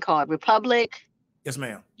that thing called? Republic. Yes,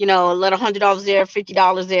 ma'am. A little $100 there,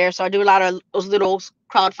 $50 there. So I do a lot of those little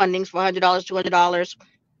crowdfundings for $100, $200.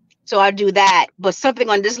 So I do that. But something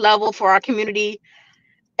on this level for our community,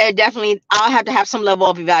 definitely I'll have to have some level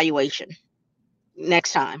of evaluation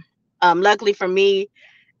next time. Luckily for me,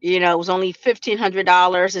 it was only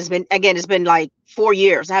 $1,500. It's been like 4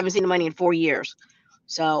 years. I haven't seen the money in 4 years.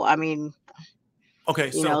 So, I mean,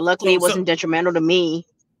 Okay, You know, luckily it wasn't detrimental to me.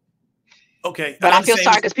 Okay, but I feel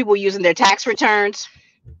sorry because people were using their tax returns.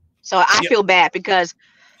 So I feel bad because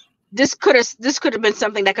this could have been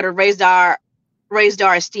something that could have raised our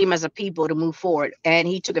esteem as a people to move forward, and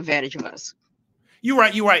he took advantage of us. You're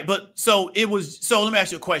right. But so let me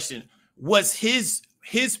ask you a question. Was his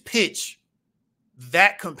pitch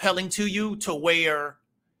that compelling to you to where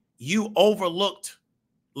you overlooked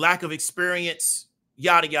lack of experience,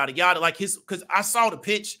 yada, yada, yada? Like because I saw the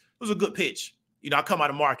pitch. It was a good pitch. You know, I come out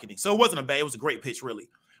of marketing. So it wasn't it was a great pitch, really.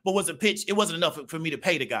 But it wasn't enough for me to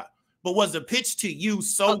pay the guy. But was the pitch to you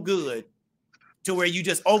so good to where you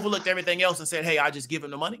just overlooked everything else and said, hey, I just give him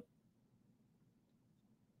the money?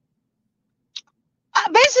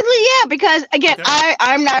 Basically, yeah, because again, okay.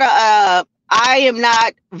 I am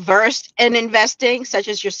not versed in investing, such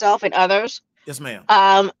as yourself and others. Yes, ma'am.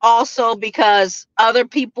 Also because other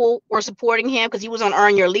people were supporting him because he was on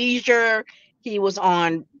Earn Your Leisure. He was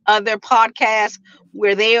on other podcasts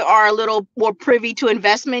where they are a little more privy to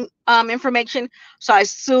investment information. So I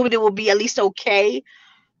assumed it would be at least okay.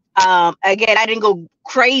 Again, I didn't go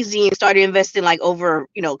crazy and started investing like over,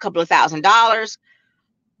 a couple of $1,000.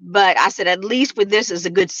 But I said, at least with this is a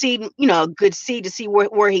good seed, a good seed to see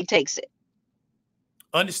where he takes it.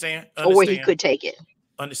 Understand. Or where he could take it.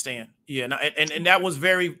 Understand. Yeah. And that was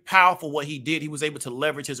very powerful what he did. He was able to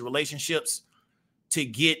leverage his relationships to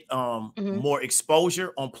get more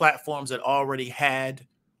exposure on platforms that already had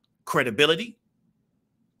credibility.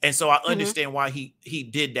 And so I understand why he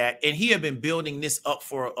did that. And he had been building this up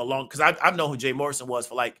for a long, because I've known who Jay Morrison was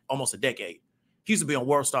for like almost a decade. He used to be on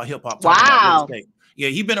World Star Hip Hop. Wow. Yeah,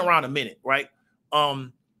 he'd been around a minute, right?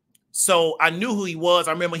 So I knew who he was.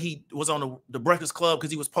 I remember he was on the Breakfast Club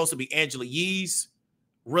because he was supposed to be Angela Yee's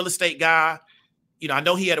real estate guy. I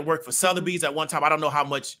know he had to work for Sotheby's at one time. I don't know how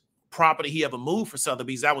much property he ever moved for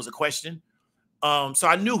Sotheby's. That was a question. So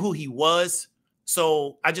I knew who he was.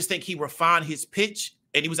 So I just think he refined his pitch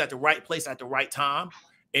and he was at the right place at the right time.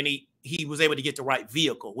 And he was able to get the right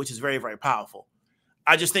vehicle, which is very, very powerful.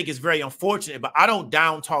 I just think it's very unfortunate, but I don't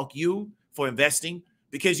down talk you for investing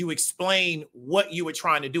because you explain what you were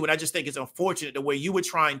trying to do. And I just think it's unfortunate the way you were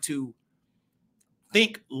trying to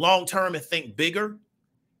think long-term and think bigger.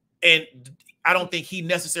 And I don't think he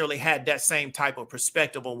necessarily had that same type of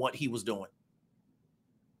perspective on what he was doing.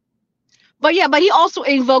 But he also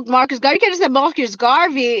invoked Marcus Garvey. You said Marcus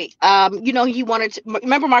Garvey, he wanted to,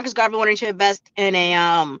 remember Marcus Garvey wanted to invest in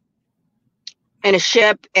a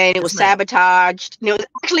ship, and it was sabotaged.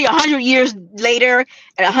 Actually 100 years later,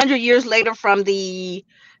 and 100 years later from the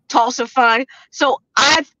Tulsa fund. So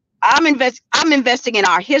I'm investing in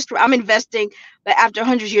our history. I'm investing that after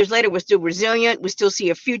 100 years later, we're still resilient. We still see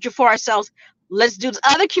a future for ourselves. Let's do this.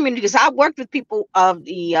 Other communities. I worked with people of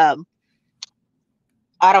the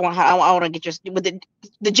I want to get with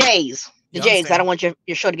the Jays. The Jays. I don't want your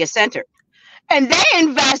show to get centered. And they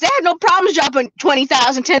invest. They had no problems dropping $20,000,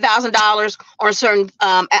 $10,000 on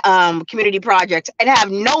certain community projects and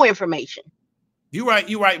have no information. You're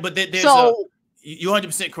right. But there's you're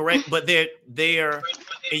 100% correct. But you're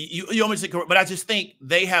 100% correct. But I just think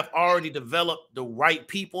they have already developed the right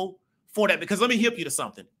people for that. Because let me hip you to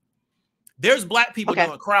something. There's Black people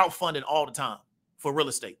doing crowdfunding all the time for real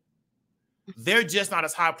estate. They're just not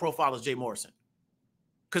as high profile as Jay Morrison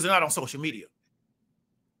because they're not on social media.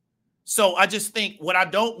 So I just think what I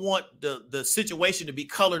don't want the situation to be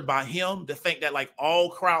colored by him to think that like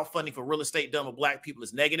all crowdfunding for real estate done with Black people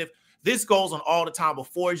is negative. This goes on all the time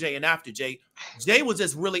before Jay and after Jay. Jay was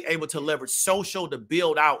just really able to leverage social to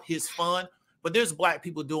build out his fund. But there's Black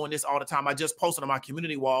people doing this all the time. I just posted on my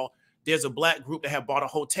community wall. There's a Black group that have bought a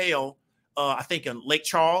hotel, I think in Lake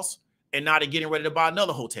Charles, and now they're getting ready to buy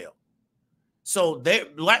another hotel. So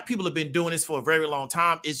Black people have been doing this for a very long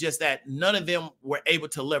time. It's just that none of them were able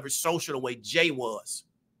to leverage social the way Jay was.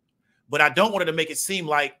 But I don't want it to make it seem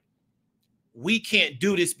like we can't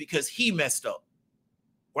do this because he messed up,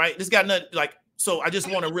 right? This got nothing so I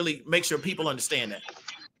just want to really make sure people understand that.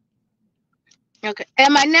 Okay.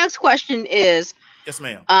 And my next question is, yes,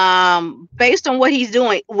 ma'am. Based on what he's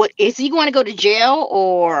doing, what is he going to go to jail,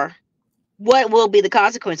 or what will be the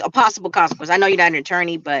consequence, a possible consequence? I know you're not an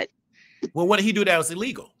attorney, but well, what did he do that was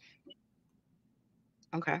illegal?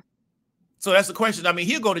 Okay. So that's the question. I mean,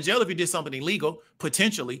 he'll go to jail if he did something illegal,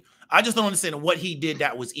 potentially. I just don't understand what he did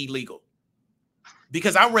that was illegal.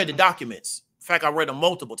 Because I read the documents. In fact, I read them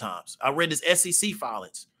multiple times. I read his SEC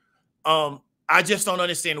filings. I just don't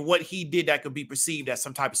understand what he did that could be perceived as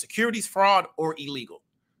some type of securities fraud or illegal.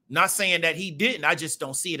 Not saying that he didn't. I just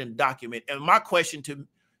don't see it in the document. And my question to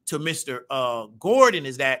Mr. Gordon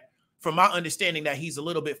is that, from my understanding that he's a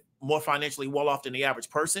little bit more financially well off than the average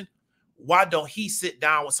person, why don't he sit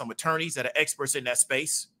down with some attorneys that are experts in that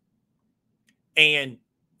space and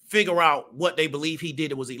figure out what they believe he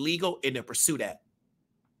did that was illegal and then pursue that,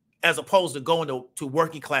 as opposed to going to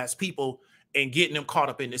working class people and getting them caught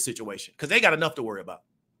up in this situation, because they got enough to worry about.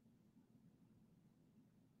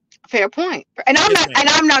 Fair point. And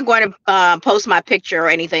I'm not going to post my picture or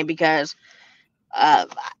anything because,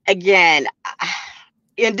 again,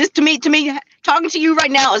 and this to me, talking to you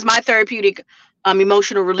right now is my therapeutic,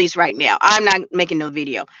 emotional release right now. I'm not making no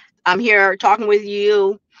video. I'm here talking with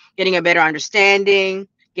you, getting a better understanding,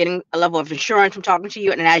 getting a level of assurance from talking to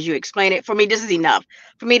you. And as you explain it, for me, this is enough.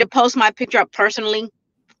 For me to post my picture up personally,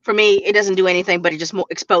 for me, it doesn't do anything, but it just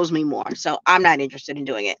expose me more. So I'm not interested in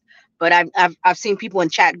doing it. But I've seen people in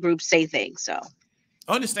chat groups say things. So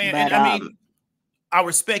I understand. But, and I mean, I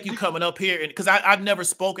respect you coming up here, and because I've never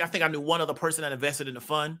spoken. I think I knew one other person that invested in the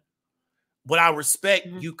fund, but I respect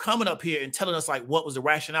you coming up here and telling us like what was the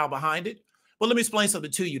rationale behind it. But let me explain something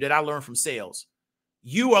to you that I learned from sales.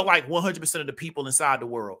 You are like 100% of the people inside the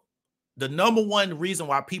world. The number one reason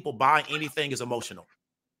why people buy anything is emotional.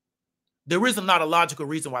 There is not a logical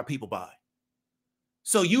reason why people buy.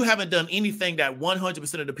 So you haven't done anything that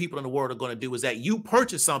 100% of the people in the world are going to do, is that you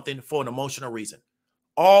purchase something for an emotional reason.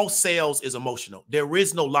 All sales is emotional. There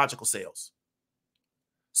is no logical sales.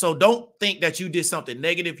 So don't think that you did something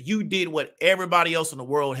negative. You did what everybody else in the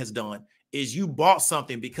world has done, is you bought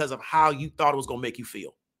something because of how you thought it was going to make you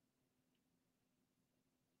feel.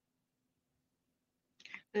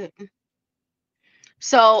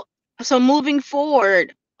 So moving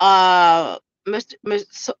forward, so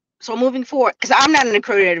moving forward, because I'm not an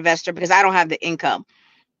accredited investor because I don't have the income.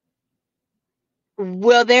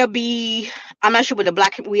 Will there be? I'm not sure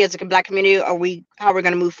what we as a black community how we're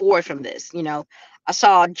going to move forward from this. You know, I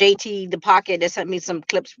saw JT the Pocket that sent me some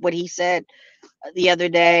clips what he said the other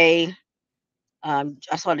day. I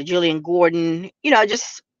saw the Julian Gordon. You know,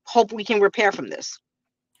 just hope we can repair from this.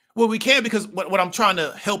 Well, we can, because what I'm trying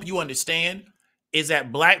to help you understand is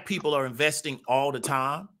that black people are investing all the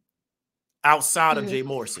time outside of Jay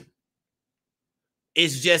Morrison.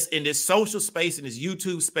 It's just in this social space, in this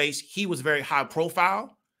YouTube space, he was very high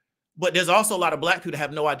profile, but there's also a lot of black people that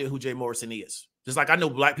have no idea who Jay Morrison is. Just like I know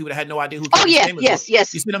black people that had no idea who. Oh, yes. You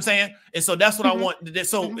see what I'm saying? And so that's what I want.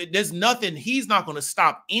 So there's nothing, he's not going to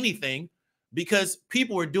stop anything, because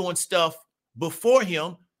people were doing stuff before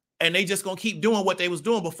him and they just going to keep doing what they was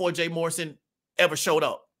doing before Jay Morrison ever showed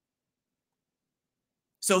up.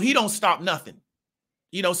 So he don't stop nothing,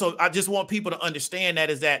 you know. So I just want people to understand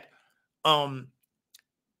that, is that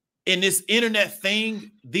in this internet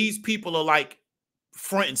thing, these people are like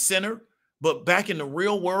front and center, but back in the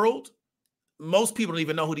real world, most people don't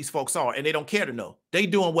even know who these folks are, and they don't care to know. They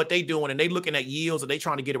doing what they doing, and they looking at yields, and they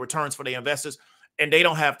trying to get returns for their investors, and they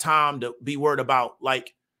don't have time to be worried about,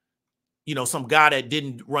 like, you know, some guy that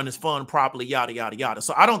didn't run his fund properly, yada, yada, yada.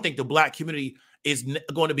 So I don't think the black community is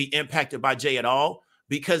going to be impacted by Jay at all,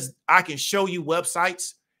 because I can show you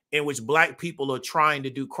websites in which black people are trying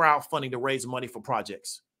to do crowdfunding to raise money for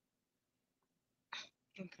projects.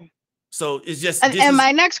 Okay. So it's just. And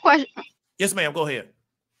my next question. Yes, ma'am. Go ahead.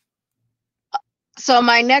 So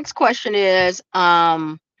my next question is,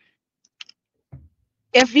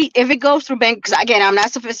 if it goes through bank, because again, I'm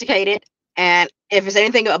not sophisticated, and if it's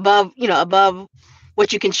anything above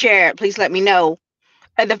what you can share, please let me know.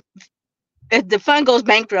 And if the fund goes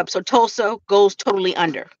bankrupt, so Tulsa goes totally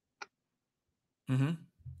under.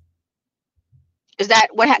 Is that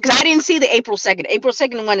what? Because I didn't see the April 2nd. April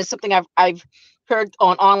 2nd one is something I've heard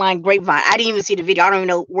on online grapevine. I didn't even see the video. I don't even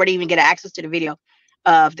know where to even get access to the video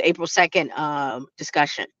of the April 2nd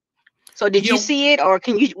discussion. So did you see it, or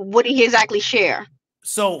what did he exactly share?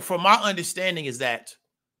 So from my understanding is that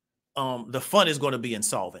the fund is going to be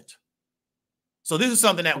insolvent. So this is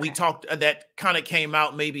something that we talked, that kind of came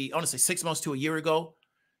out maybe, honestly, 6 months to a year ago.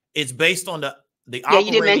 It's based on the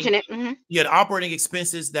you did mention it. The operating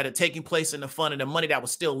expenses that are taking place in the fund, and the money that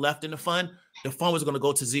was still left in the fund was going to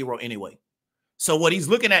go to zero anyway. So what he's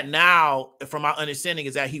looking at now, from my understanding,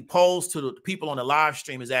 is that he posed to the people on the live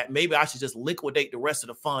stream is that maybe I should just liquidate the rest of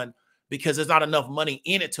the fund because there's not enough money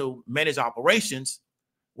in it to manage operations,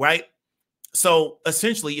 right? So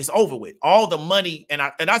essentially it's over with. All the money, and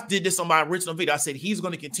I did this on my original video. I said he's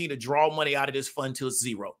going to continue to draw money out of this fund till it's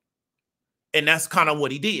zero. And that's kind of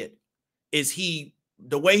what he did. Is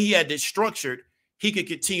the way he had this structured, he could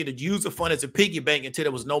continue to use the fund as a piggy bank until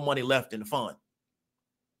there was no money left in the fund.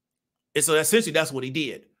 And so essentially that's what he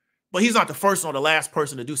did. But he's not the first or the last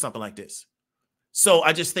person to do something like this. So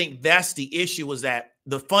I just think that's the issue, is that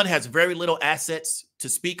the fund has very little assets to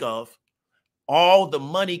speak of. All the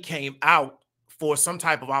money came out for some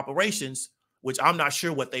type of operations, which I'm not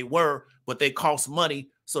sure what they were, but they cost money.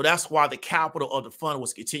 So that's why the capital of the fund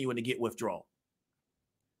was continuing to get withdrawn.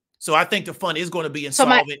 So I think the fund is going to be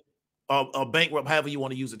insolvent or bankrupt, however you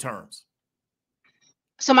want to use the terms.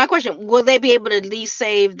 So my question, will they be able to at least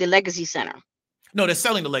save the Legacy Center? No, they're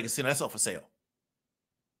selling the Legacy Center. That's up for sale.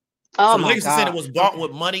 Oh, so the my Legacy God. Center was bought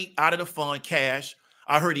with money out of the fund, cash.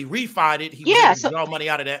 I heard he refied it. He was able to draw money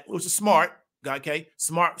out of that, which is smart. Okay,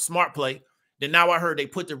 smart play. Then now I heard they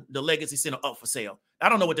put the Legacy Center up for sale. I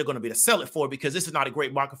don't know what they're going to be to sell it for, because this is not a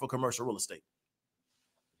great market for commercial real estate.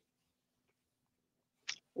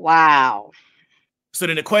 Wow. So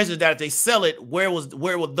then the question is that if they sell it, where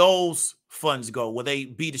will those funds go? Will they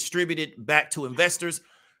be distributed back to investors?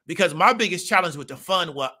 Because my biggest challenge with the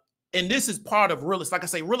fund was, and this is part of real estate, like I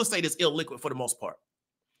say, real estate is illiquid for the most part.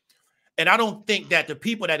 And I don't think that the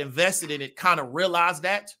people that invested in it kind of realized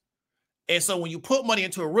that. And so when you put money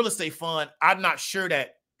into a real estate fund, I'm not sure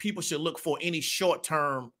that people should look for any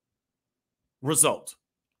short-term result,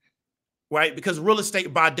 right? Because real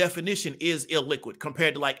estate by definition is illiquid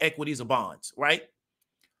compared to like equities or bonds, right?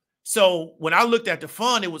 So when I looked at the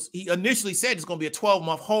fund, he initially said it's going to be a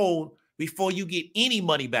 12-month hold before you get any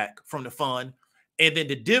money back from the fund. And then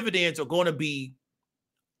the dividends are going to be,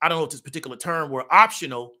 I don't know if this particular term were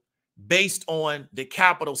optional, based on the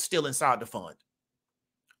capital still inside the fund.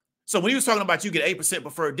 So when he was talking about you get 8%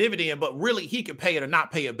 preferred dividend, but really he could pay it or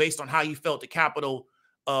not pay it based on how he felt the capital,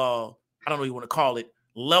 I don't know what you want to call it,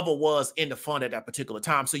 level was in the fund at that particular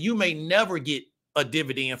time. So you may never get a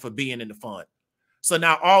dividend for being in the fund. So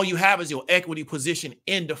now all you have is your equity position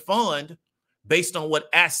in the fund based on what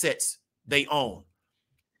assets they own.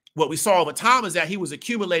 What we saw over time is that he was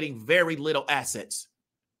accumulating very little assets.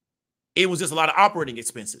 It was just a lot of operating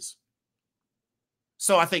expenses.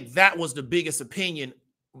 So I think that was the biggest opinion.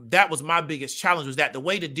 That was my biggest challenge, was that the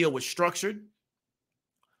way the deal was structured,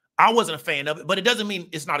 I wasn't a fan of it, but it doesn't mean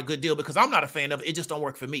it's not a good deal because I'm not a fan of it. It just don't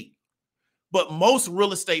work for me. But most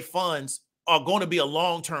real estate funds are going to be a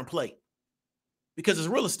long-term play because it's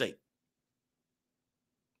real estate.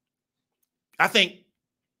 I think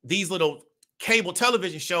these little cable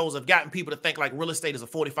television shows have gotten people to think like real estate is a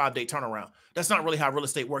 45-day turnaround. That's not really how real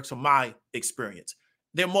estate works from my experience.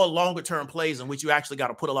 They're more longer term plays in which you actually got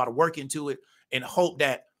to put a lot of work into it and hope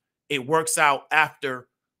that it works out after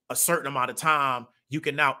a certain amount of time. You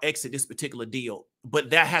can now exit this particular deal, but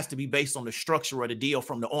that has to be based on the structure of the deal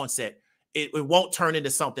from the onset. It won't turn into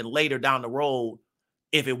something later down the road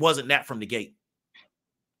if it wasn't that from the gate.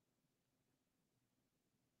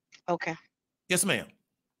 Okay. Yes, ma'am.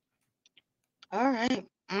 All right.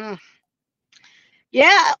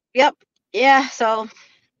 Yeah. Yep. Yeah. So,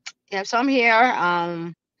 yeah. So I'm here.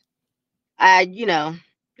 I,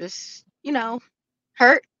 just,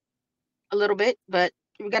 hurt a little bit, but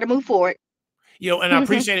we got to move forward. And I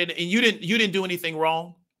appreciate it. And you didn't do anything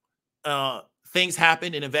wrong. Things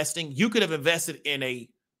happen in investing. You could have invested in a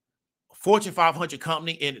Fortune 500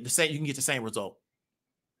 company and you can get the same result.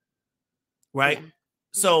 Right. Yeah.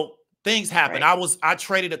 So things happen. Right. I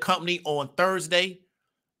traded a company on Thursday,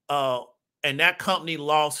 and that company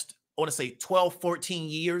lost, I want to say 12, 14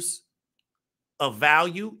 years of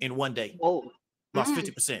value in one day. Whoa. Lost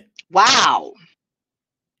 50%. Wow.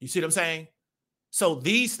 You see what I'm saying? So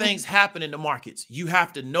these things happen in the markets. You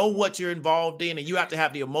have to know what you're involved in, and you have to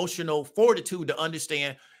have the emotional fortitude to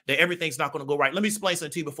understand that everything's not going to go right. Let me explain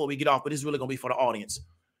something to you before we get off, but it's really going to be for the audience.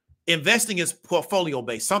 Investing is portfolio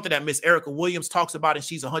based. Something that Miss Erica Williams talks about, and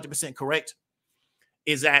she's 100% correct,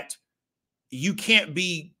 is that you can't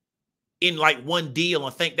be in like one deal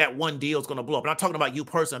and think that one deal is going to blow up. I'm not talking about you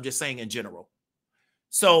personally. I'm just saying in general.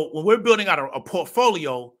 So when we're building out a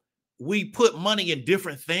portfolio, we put money in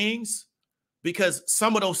different things because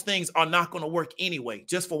some of those things are not going to work anyway,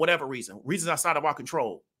 just for whatever reasons outside of our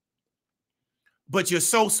control. But you're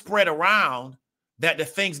so spread around that the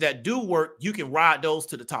things that do work, you can ride those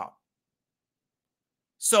to the top.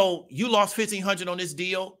 So you lost $1,500 on this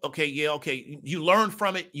deal. Okay, yeah, okay. You learn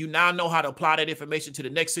from it. You now know how to apply that information to the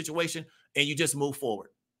next situation, and you just move forward.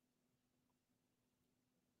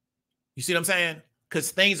 You see what I'm saying?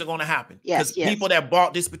 Because things are going to happen. Because people that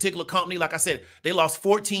bought this particular company, like I said, they lost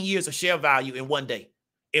 14 years of share value in one day.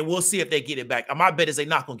 And we'll see if they get it back. My bet is they're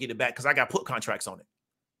not going to get it back because I got put contracts on it.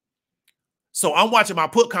 So I'm watching my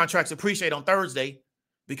put contracts appreciate on Thursday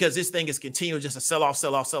because this thing is continuing just to sell off.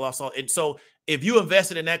 And so if you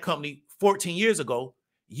invested in that company 14 years ago,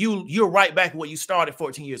 you're right back where you started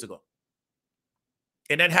 14 years ago.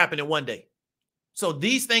 And that happened in one day. So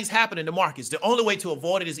these things happen in the markets. The only way to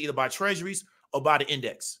avoid it is either by treasuries or by the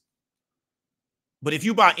index. But if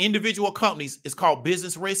you buy individual companies, it's called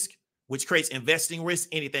business risk. which creates investing risk,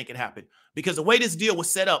 anything can happen. Because the way this deal was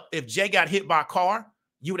set up, if Jay got hit by a car,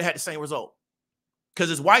 you would have had the same result. Because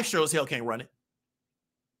his wife sure as hell can't run it.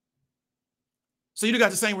 So you'd have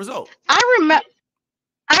got the same result.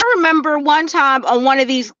 I remember one time on one of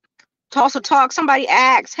these Tulsa talks, somebody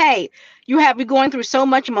asked, "Hey, you have been going through so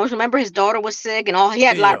much emotion. Remember, his daughter was sick and all. He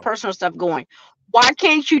had a lot of personal stuff going. Why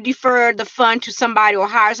can't you defer the fund to somebody or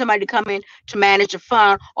hire somebody to come in to manage a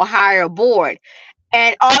fund or hire a board?"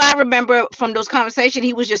 And all I remember from those conversations,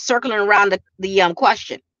 he was just circling around the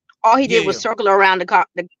question. All he did was circle around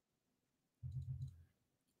the.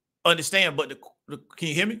 Understand, but can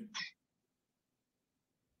you hear me?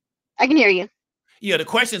 I can hear you. Yeah, the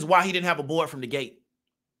question is why he didn't have a board from the gate.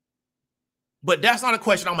 But that's not a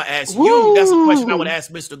question I'm going to ask you. That's a question I would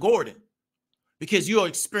ask Mr. Gordon, because you're an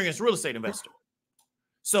experienced real estate investor.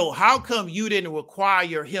 So how come you didn't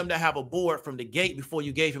require him to have a board from the gate before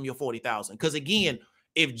you gave him your $40,000? Because again,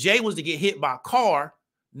 if Jay was to get hit by a car,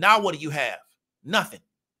 now what do you have? Nothing.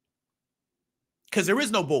 Because there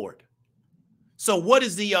is no board. So what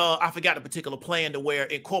is the, I forgot the particular plan to where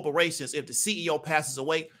in corporations, if the CEO passes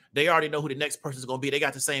away, they already know who the next person is going to be. They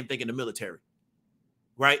got the same thing in the military,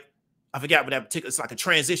 right? I forgot what that particular, it's like a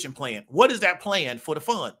transition plan. What is that plan for the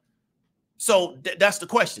fund? So that's the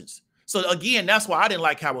questions. So again, that's why I didn't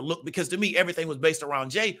like how it looked, because to me, everything was based around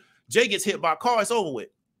Jay. Jay gets hit by a car, it's over with.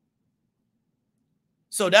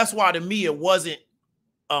 So that's why to me, it wasn't,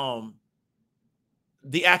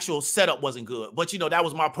 the actual setup wasn't good. But, you know, that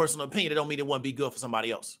was my personal opinion. It don't mean it wouldn't be good for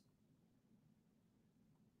somebody else.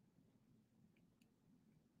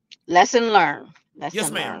 Lesson learned. Yes,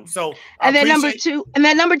 ma'am. So, and then number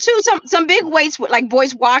two, some big weights with like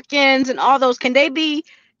Boyce Watkins and all those, can they be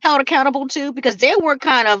held accountable too? Because they were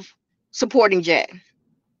kind of supporting Jay.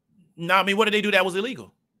 No, I mean, what did they do that was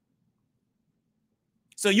illegal?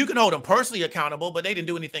 So you can hold them personally accountable, but they didn't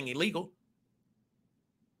do anything illegal.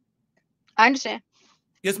 I understand.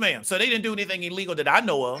 Yes, ma'am. So they didn't do anything illegal that I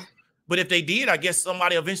know of. But if they did, I guess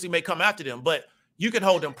somebody eventually may come after them. But you can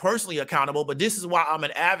hold them personally accountable. But this is why I'm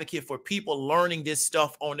an advocate for people learning this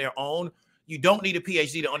stuff on their own. You don't need a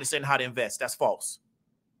PhD to understand how to invest. That's false.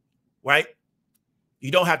 Right?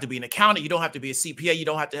 You don't have to be an accountant. You don't have to be a CPA. You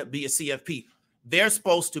don't have to be a CFP. They're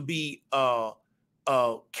supposed to be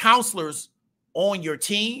counselors on your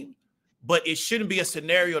team, but it shouldn't be a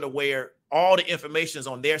scenario to where all the information is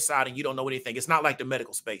on their side and you don't know anything. It's not like the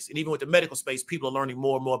medical space. And even with the medical space, people are learning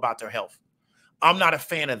more and more about their health. I'm not a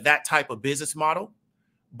fan of that type of business model,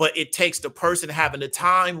 but it takes the person having the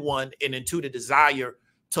time, one, and then two, the desire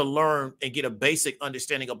to learn and get a basic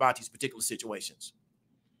understanding about these particular situations.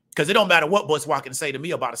 Because it don't matter what Boyce Watkins say to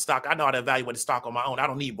me about a stock. I know how to evaluate a stock on my own. I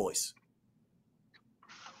don't need Boyce.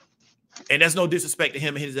 And there's no disrespect to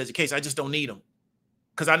him and his education. I just don't need him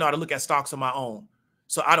because I know how to look at stocks on my own.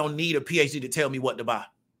 So I don't need a PhD to tell me what to buy.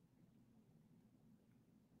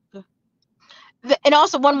 And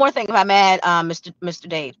also one more thing, if I may add, Mr.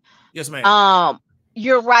 Dave. Yes, ma'am.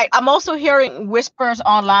 You're right. I'm also hearing whispers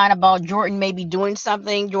online about Jordan maybe doing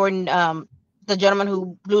something. Jordan, the gentleman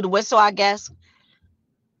who blew the whistle, I guess.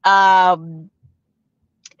 Has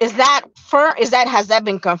that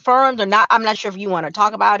been confirmed or not? I'm not sure if you want to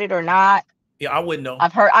talk about it or not. Yeah, I wouldn't know.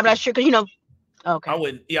 I'm not sure because okay. I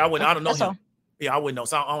wouldn't. Yeah, I wouldn't. I don't know That's him. all. Yeah, I wouldn't know.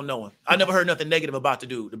 So I don't know him. I never heard nothing negative about the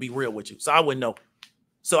dude, to be real with you. So I wouldn't know.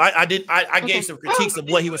 So I gave some critiques of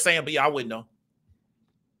what he was saying, but yeah, I wouldn't know.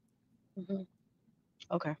 Mm-hmm.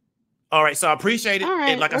 Okay. All right. So I appreciate it. All right.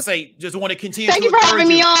 And like I say, just want to continue. Thank you for having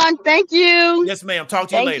me on. Thank you. Yes, ma'am. Talk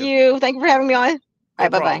to you later. Thank you. Thank you for having me on. All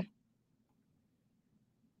right. Bye-bye.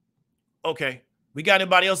 Okay. We got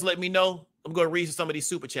anybody else? Let me know. I'm going to read some of these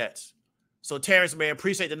super chats. So Terrence, man,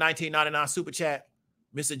 appreciate the $19.99 super chat.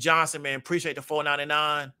 Mr. Johnson, man, appreciate the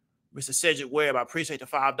 $4.99. Mr. Cedric Webb, I appreciate the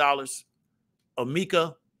 $5.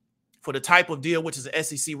 Amika, for the type of deal, which is an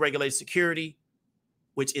SEC regulated security,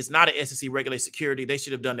 which is not an SEC regulated security, they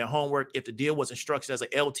should have done their homework. If the deal wasn't structured as an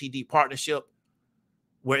LTD partnership,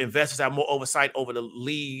 where investors have more oversight over the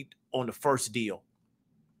lead on the first deal.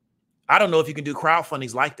 I don't know if you can do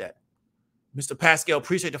crowdfundings like that. Mr. Pascal,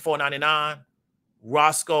 appreciate the $4.99.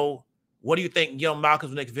 Roscoe, what do you think young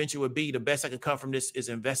Malcolm's next venture would be? The best that could come from this is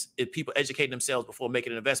if people educate themselves before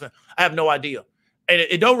making an investment. I have no idea. And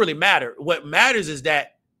it don't really matter. What matters is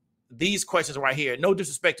that these questions right here, no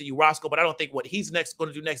disrespect to you, Roscoe, but I don't think what he's going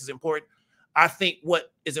to do next is important. I think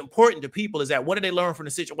what is important to people is that what do they learn from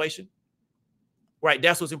the situation? Right.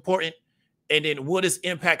 That's what's important. And then what does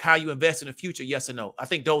impact how you invest in the future? Yes or no? I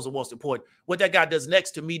think those are most important. What that guy does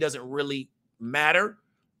next to me doesn't really matter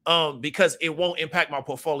because it won't impact my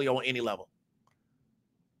portfolio on any level.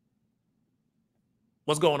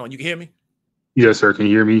 What's going on? You can hear me? Yes, sir. Can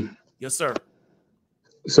you hear me? Yes, sir.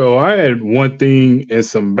 So I had one thing and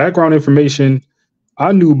some background information.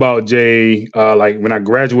 I knew about Jay like when I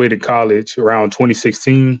graduated college around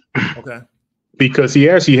 2016. Okay. Because he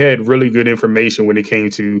actually had really good information when it came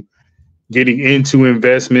to getting into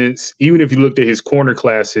investments. Even if you looked at his corner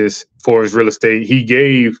classes for his real estate, he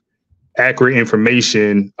gave accurate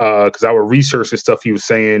information because I would research the stuff he was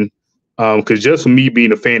saying. Because just for me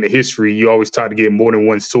being a fan of history, you always try to get more than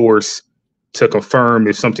one source to confirm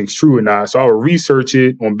if something's true or not. So I would research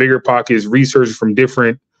it on Bigger Pockets, research it from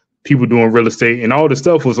different people doing real estate, and all the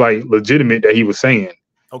stuff was like legitimate that he was saying.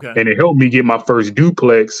 Okay. And it helped me get my first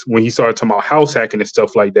duplex when he started talking about house hacking and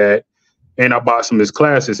stuff like that. And I bought some of his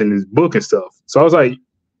classes and his book and stuff. So I was like,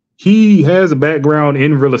 he has a background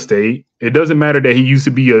in real estate. It doesn't matter that he used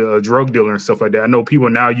to be a drug dealer and stuff like that. I know people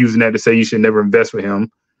are now using that to say you should never invest with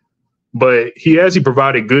him. But he actually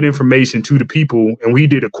provided good information to the people. And we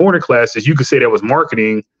did a corner classes. You could say that was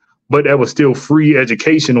marketing, but that was still free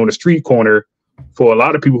education on the street corner for a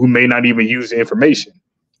lot of people who may not even use the information.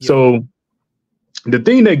 Yeah. So the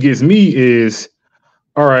thing that gets me is,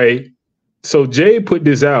 all right, so Jay put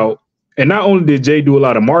this out, and not only did Jay do a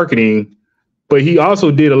lot of marketing, but he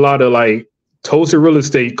also did a lot of like Tulsa real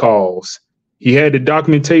estate calls. He had the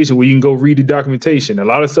documentation where you can go read the documentation. A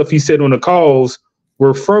lot of stuff he said on the calls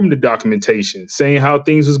were from the documentation, saying how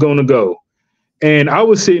things was going to go. And I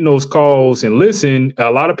would sit in those calls and listen. A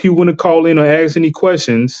lot of people wouldn't call in or ask any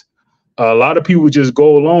questions. A lot of people would just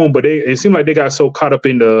go along, but it seemed like they got so caught up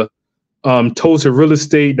in the Tulsa real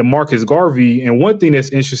estate, the Marcus Garvey. And one thing that's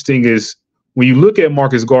interesting is when you look at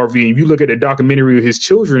Marcus Garvey and you look at the documentary of his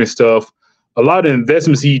children and stuff, a lot of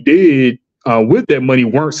investments he did with that money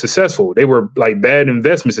weren't successful. They were like bad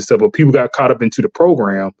investments and stuff, but people got caught up into the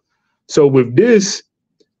program. So with this,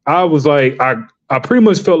 I was like, I pretty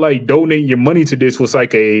much felt like donating your money to this was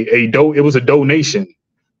like it was a donation.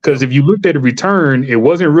 Because if you looked at the return, it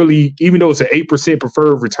wasn't really, even though it's an 8%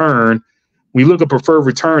 preferred return, we look at preferred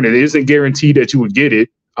return, it isn't guaranteed that you would get it.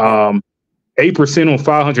 8% on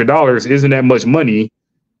 $500 isn't that much money.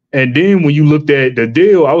 And then when you looked at the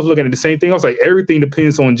deal, I was looking at the same thing. I was like, everything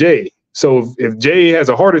depends on Jay. So if Jay has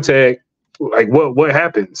a heart attack, like what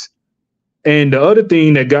happens? And the other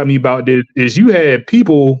thing that got me about this is you had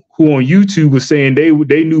people who on YouTube was saying they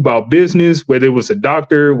knew about business, whether it was a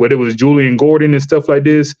doctor, whether it was Julian Gordon and stuff like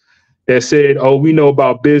this, that said, oh, we know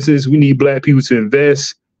about business. We need Black people to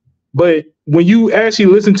invest. But when you actually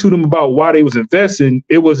listen to them about why they was investing,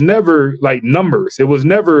 it was never like numbers. It was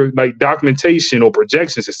never like documentation or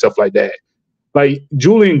projections and stuff like that. Like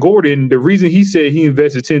Julian Gordon, the reason he said he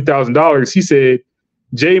invested $10,000, he said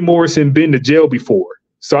Jay Morrison been to jail before.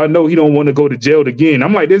 So I know he don't want to go to jail again.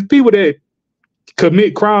 I'm like, there's people that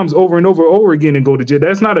commit crimes over and over again and go to jail.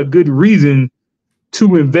 That's not a good reason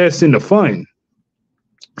to invest in the fund.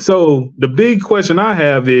 So the big question I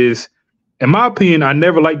have is, in my opinion, I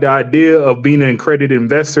never liked the idea of being an accredited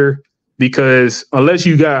investor because unless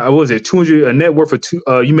you got, a net worth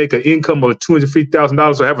of you make an income of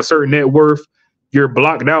 $250,000 or have a certain net worth, you're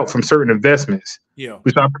blocked out from certain investments. Yeah.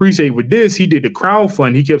 Which I appreciate with this. He did the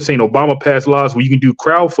crowdfund. He kept saying Obama passed laws where you can do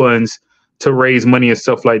crowdfunds to raise money and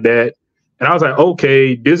stuff like that. And I was like,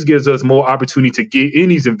 okay, this gives us more opportunity to get in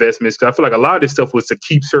these investments. Cause I feel like a lot of this stuff was to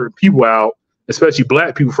keep certain people out, especially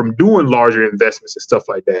Black people, from doing larger investments and stuff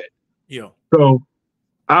like that. Yeah. So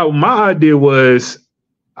my idea was,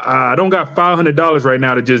 I don't got $500 right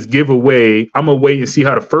now to just give away. I'm going to wait and see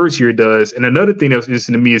how the first year does. And another thing that was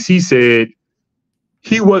interesting to me is he said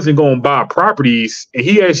he wasn't going to buy properties. And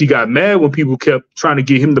he actually got mad when people kept trying to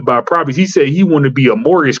get him to buy properties. He said he wanted to be a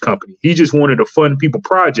mortgage company. He just wanted to fund people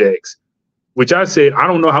projects, which I said, I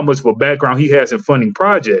don't know how much of a background he has in funding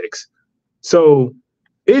projects. So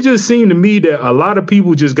it just seemed to me that a lot of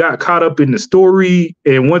people just got caught up in the story.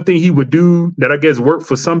 And one thing he would do that I guess worked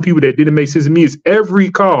for some people that didn't make sense to me is every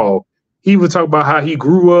call, he would talk about how he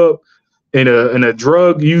grew up in a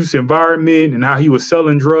drug use environment and how he was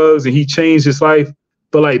selling drugs and he changed his life.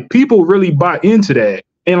 But like people really bought into that.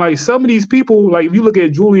 And like some of these people, like if you look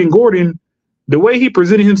at Julian Gordon, the way he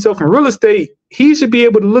presented himself in real estate, he should be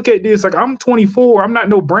able to look at this. Like, I'm 24, I'm not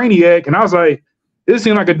no brainiac. And I was like, this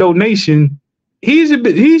seemed like a donation. He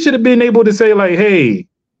should have been able to say like, hey,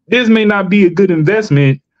 this may not be a good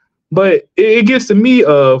investment, but it gets to me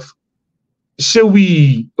of, should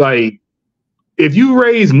we, like, if you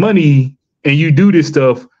raise money and you do this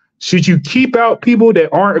stuff, should you keep out people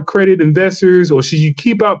that aren't accredited investors, or should you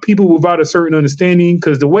keep out people without a certain understanding?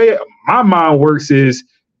 Because the way my mind works is,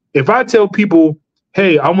 if I tell people,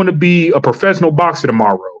 hey, I want to be a professional boxer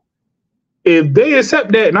tomorrow, if they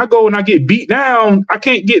accept that and I go and I get beat down, I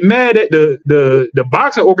can't get mad at the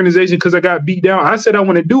boxing organization because I got beat down. I said I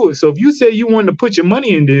want to do it. So if you say you want to put your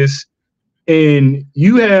money in this and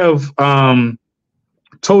you have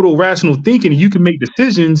total rational thinking and you can make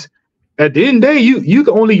decisions, at the end of the day, you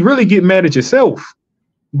can only really get mad at yourself.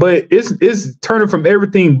 But it's turning from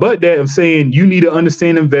everything but that of saying you need to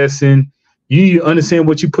understand investing, you need to understand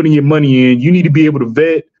what you're putting your money in, you need to be able to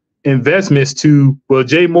vet investments to, well,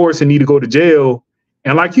 Jay Morrison need to go to jail.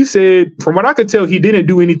 And like you said, from what I could tell, he didn't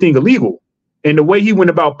do anything illegal. And the way he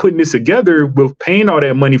went about putting this together with paying all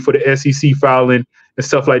that money for the SEC filing and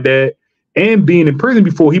stuff like that, and being in prison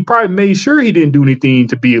before, he probably made sure he didn't do anything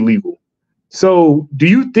to be illegal. So do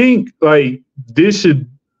you think like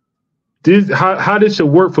how this should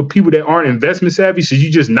work for people that aren't investment savvy? Should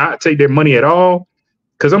you just not take their money at all?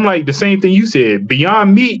 Because I'm like the same thing you said.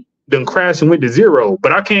 Beyond Meat done crashed and went to zero,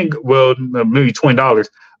 but I can't. Well, maybe $20.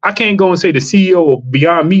 I can't go and say the CEO of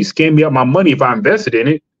Beyond Meat scammed me out my money if I invested in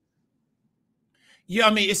it. Yeah,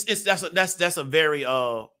 I mean, that's a very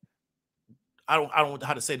I don't know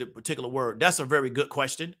how to say the particular word. That's a very good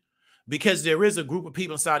question, because there is a group of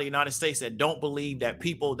people inside the United States that don't believe that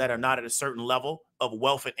people that are not at a certain level of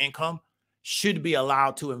wealth and income should be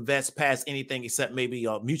allowed to invest past anything except maybe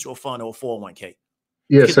a mutual fund or a 401k.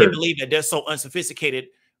 Yes, because sir. they believe that they're so unsophisticated,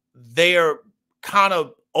 they're kind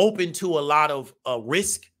of open to a lot of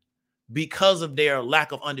risk because of their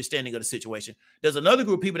lack of understanding of the situation. There's another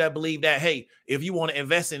group of people that believe that, hey, if you want to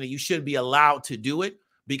invest in it, you should be allowed to do it.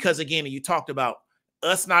 Because again, you talked about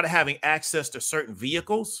us not having access to certain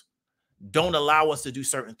vehicles don't allow us to do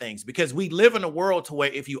certain things, because we live in a world to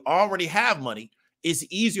where if you already have money, it's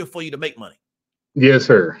easier for you to make money. Yes,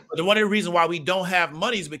 sir. But one of the reasons why we don't have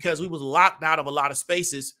money is because we was locked out of a lot of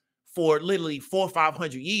spaces for literally 400 or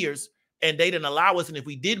 500 years, and they didn't allow us. And if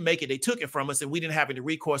we did make it, they took it from us, and we didn't have any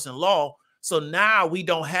recourse in law. So now we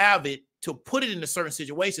don't have it to put it into certain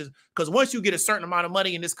situations, because once you get a certain amount of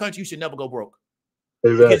money in this country, you should never go broke.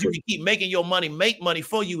 Exactly. Because you can keep making your money make money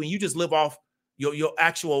for you, and you just live off your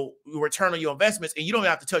actual return on your investments, and you don't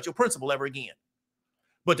have to touch your principal ever again.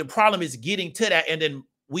 But the problem is getting to that. And then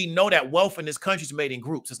we know that wealth in this country is made in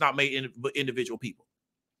groups. It's not made in individual people.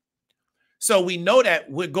 So we know that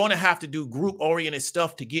we're going to have to do group-oriented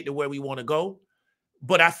stuff to get to where we want to go.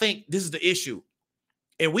 But I think this is the issue.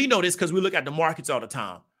 And we know this because we look at the markets all the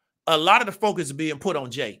time. A lot of the focus is being put on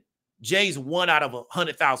Jay. Jay's one out of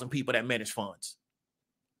 100,000 people that manage funds.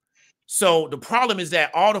 So the problem is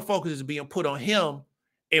that all the focus is being put on him,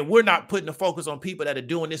 and we're not putting the focus on people that are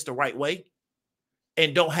doing this the right way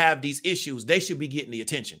and don't have these issues. They should be getting the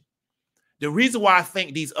attention. The reason why I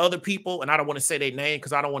think these other people, and I don't want to say their name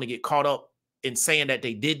because I don't want to get caught up in saying that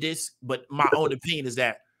they did this, but my own opinion is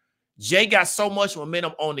that Jay got so much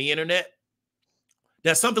momentum on the internet.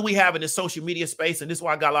 That's something we have in the social media space, and this is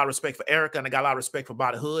why I got a lot of respect for Erica and I got a lot of respect for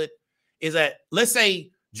By the Hood, is that let's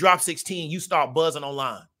say drop 16, you start buzzing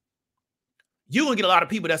online. You're going to get a lot of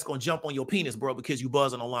people that's going to jump on your penis, bro, because you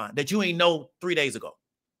buzzing online that you ain't know 3 days ago.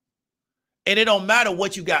 And it don't matter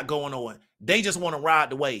what you got going on. They just want to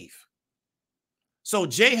ride the wave. So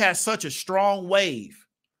Jay has such a strong wave.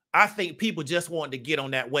 I think people just wanted to get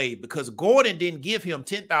on that wave because Gordon didn't give him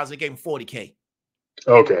 10,000, gave him 40K.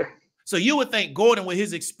 Okay. So you would think Gordon, with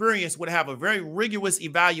his experience, would have a very rigorous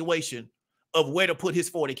evaluation of where to put his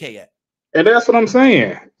 40K at. And that's what I'm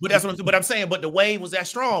saying. But I'm saying, but the wave was that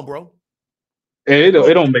strong, bro. And it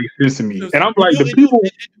don't make sense to me. And I'm like, the people.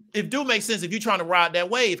 It do make sense if you're trying to ride that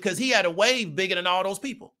wave, because he had a wave bigger than all those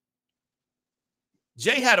people.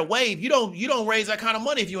 Jay had a wave. You don't raise that kind of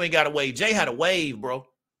money if you ain't got a wave. Jay had a wave, bro.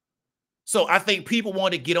 So I think people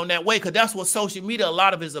want to get on that wave because that's what social media, a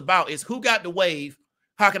lot of it is about, is who got the wave.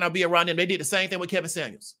 How can I be around them? They did the same thing with Kevin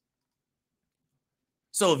Samuels.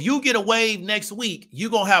 So if you get a wave next week, you're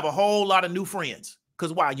going to have a whole lot of new friends.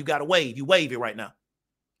 Because why? You got a wave. You wave it right now.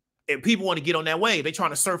 And people want to get on that wave. They're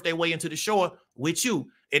trying to surf their way into the shore with you.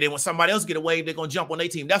 And then when somebody else get a wave, they're going to jump on their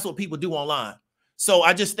team. That's what people do online. So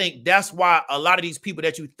I just think that's why a lot of these people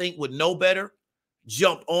that you think would know better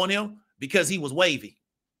jumped on him, because he was wavy.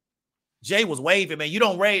 Jay was wavy, man. You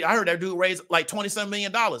don't raise. I heard that dude raised like $27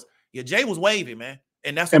 million. Yeah, Jay was wavy, man.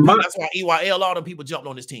 And that's why EYL, all them people jumped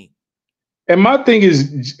on this team. And my thing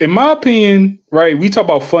is, in my opinion, right, we talk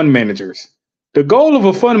about fund managers. The goal of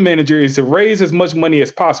a fund manager is to raise as much money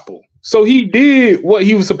as possible. So he did what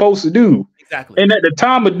he was supposed to do. Exactly. And at the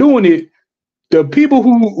time of doing it, the people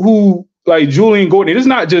who like Julian Gordon, it's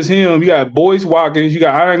not just him. You got Boyce Watkins. You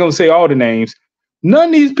got, I ain't going to say all the names. None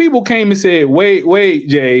of these people came and said, wait,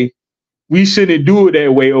 Jay, we shouldn't do it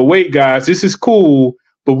that way. Or wait, guys, this is cool,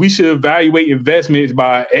 but we should evaluate investments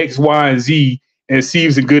by X, Y, and Z and see if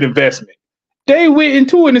it's a good investment. Jay went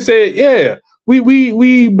into it and said, yeah,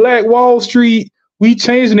 we Black Wall Street, we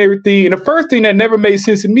changing everything. And the first thing that never made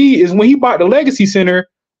sense to me is when he bought the Legacy Center,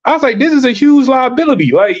 I was like, this is a huge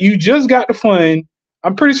liability. Like, you just got the fund.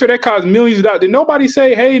 I'm pretty sure that cost millions of dollars. Did nobody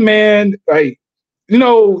say, hey, man, like, you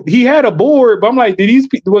know, he had a board, but I'm like, did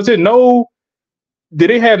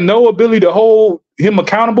they have no ability to hold him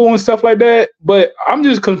accountable and stuff like that? But I'm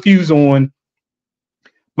just confused on,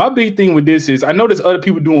 my big thing with this is, I know there's other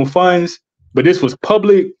people doing funds, but this was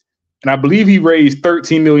public. And I believe he raised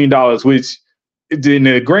 $13 million, which in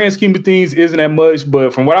the grand scheme of things isn't that much.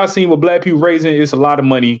 But from what I've seen with Black people raising, it's a lot of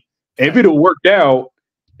money. And if it had worked out,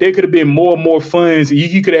 there could have been more and more funds.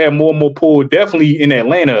 You could have had more and more pull, definitely in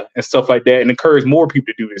Atlanta and stuff like that, and encourage more people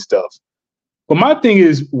to do this stuff. But my thing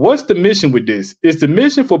is, what's the mission with this? Is the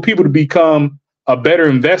mission for people to become a better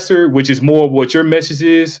investor, which is more of what your message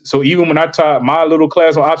is? So even when I taught my little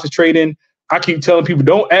class on options trading, I keep telling people,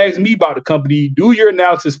 don't ask me about the company. Do your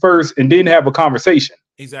analysis first and then have a conversation.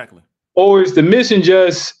 Exactly. Or is the mission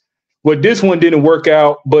just, well, this one didn't work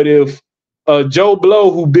out, but if Joe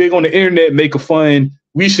Blow, who big on the internet, make a fund,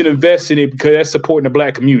 we should invest in it because that's supporting the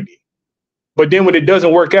Black community. But then when it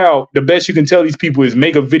doesn't work out, the best you can tell these people is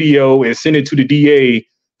make a video and send it to the DA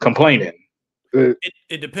complaining.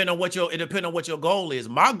 It depends on what your goal is.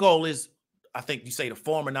 My goal is, I think you say the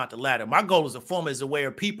former, not the latter. My goal as a former is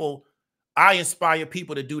where I inspire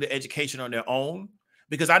people to do the education on their own,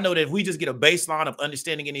 because I know that if we just get a baseline of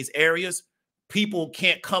understanding in these areas, people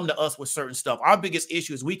can't come to us with certain stuff. Our biggest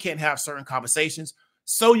issue is we can't have certain conversations.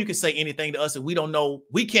 So you can say anything to us and we don't know,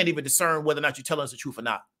 we can't even discern whether or not you're telling us the truth or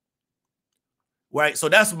not. Right? So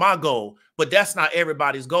that's my goal, but that's not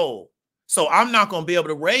everybody's goal. So I'm not going to be able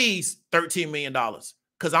to raise $13 million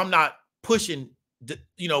because I'm not pushing,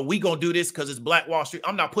 we going to do this because it's Black Wall Street.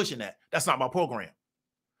 I'm not pushing that. That's not my program.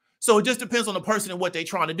 So it just depends on the person and what they're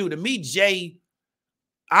trying to do. To me, Jay,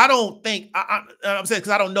 I don't think, I'm saying,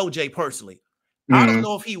 because I don't know Jay personally. I don't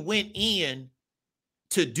know if he went in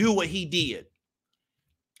to do what he did.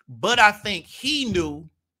 But I think he knew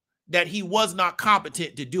that he was not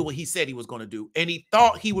competent to do what he said he was going to do. And he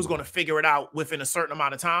thought he was going to figure it out within a certain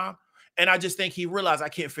amount of time. And I just think he realized, I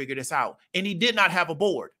can't figure this out. And he did not have a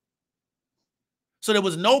board. So there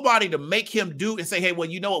was nobody to make him do and say, hey, well,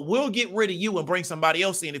 you know what? We'll get rid of you and bring somebody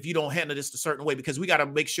else in if you don't handle this a certain way, because we got to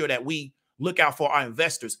make sure that we look out for our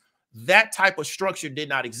investors. That type of structure did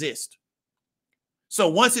not exist. So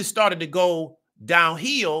once it started to go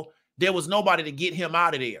downhill, there was nobody to get him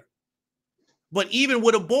out of there. But even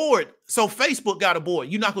with a board, so Facebook got a board.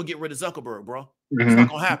 You're not going to get rid of Zuckerberg, bro. It's not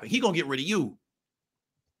going to happen. He's going to get rid of you.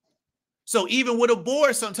 So even with a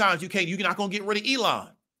board, sometimes you're not going to get rid of Elon.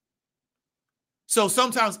 So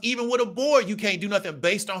sometimes even with a board, you can't do nothing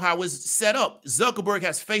based on how it's set up. Zuckerberg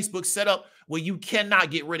has Facebook set up where you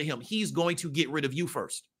cannot get rid of him. He's going to get rid of you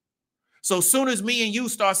first. So as soon as me and you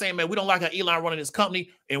start saying, man, we don't like how Elon running this company,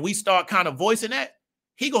 and we start kind of voicing that,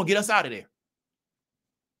 he going to get us out of there.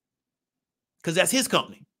 Because that's his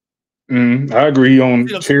company. I agree on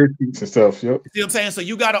charities and stuff. Yep. See what I'm saying? So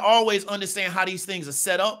you got to always understand how these things are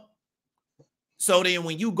set up. So then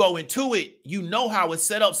when you go into it, you know how it's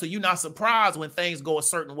set up. So you're not surprised when things go a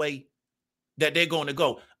certain way that they're going to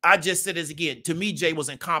go. I just said this again. To me, Jay was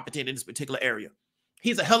incompetent in this particular area.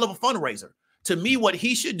 He's a hell of a fundraiser. To me, what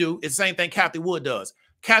he should do is the same thing Kathy Wood does.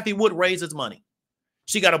 Kathy Wood raises money.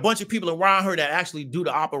 She got a bunch of people around her that actually do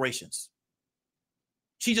the operations.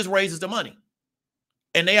 She just raises the money.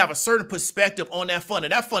 And they have a certain perspective on that fund.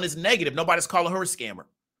 And that fund is negative. Nobody's calling her a scammer.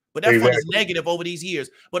 But that fund is negative over these years.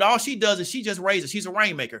 But all she does is she just raises. She's a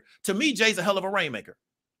rainmaker. To me, Jay's a hell of a rainmaker.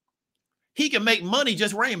 He can make money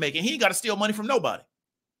just rainmaking. He ain't got to steal money from nobody.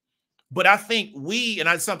 But I think and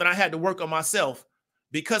that's something I had to work on myself,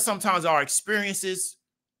 because sometimes our experiences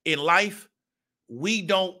in life, we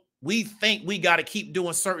think we got to keep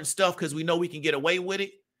doing certain stuff because we know we can get away with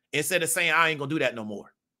it, instead of saying, I ain't going to do that no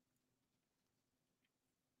more.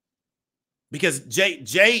 Because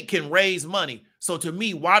Jay can raise money. So to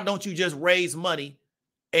me, why don't you just raise money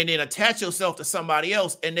and then attach yourself to somebody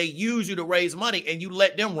else and they use you to raise money and you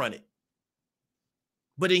let them run it?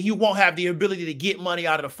 But then you won't have the ability to get money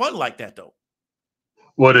out of the fund like that, though.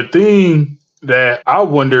 Well, the thing that I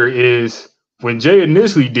wonder is, when Jay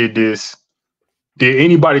initially did this, did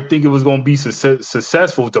anybody think it was going to be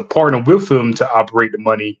successful to partner with him to operate the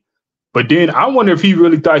money? But then I wonder if he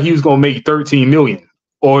really thought he was going to make 13 million.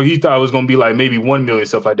 Or he thought it was going to be like maybe 1 million,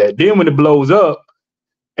 stuff like that. Then when it blows up,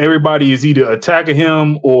 everybody is either attacking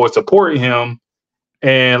him or supporting him.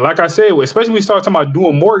 And like I said, especially when we started talking about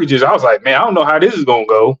doing mortgages, I was like, man, I don't know how this is going to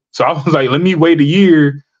go. So I was like, let me wait a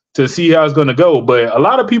year to see how it's going to go. But a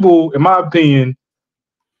lot of people, in my opinion,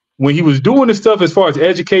 when he was doing the stuff as far as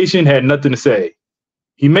education, had nothing to say.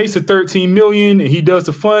 He makes the 13 million and he does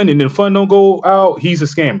the fund, and then the fund don't go out, he's a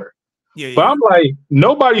scammer. But I'm like,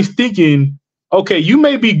 nobody's thinking, okay, you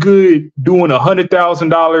may be good doing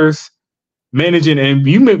 $100,000 managing, and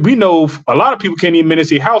we know a lot of people can't even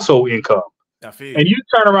manage their household income. And you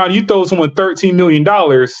turn around, you throw someone $13 million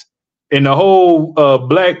in the whole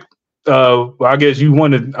black, I guess you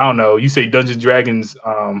wanted, I don't know, you say Dungeons Dragons,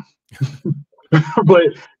 but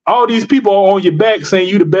all these people are on your back saying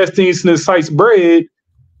you the best thing since sliced bread.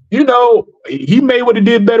 You know, he may would have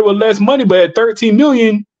did better with less money, but at 13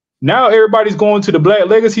 million, now everybody's going to the Black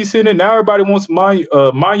Legacy Center. Now everybody wants my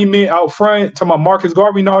monument out front, talking about Marcus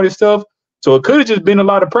Garvey and all this stuff. So it could have just been a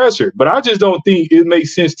lot of pressure. But I just don't think it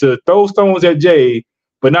makes sense to throw stones at Jay,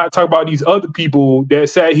 but not talk about these other people that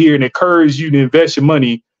sat here and encouraged you to invest your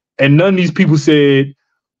money. And none of these people said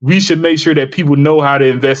we should make sure that people know how to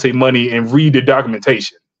invest their money and read the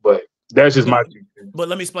documentation. But that's just my thing. But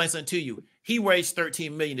let me explain something to you. He raised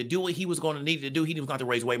 13 million to do what he was going to need to do. He was going to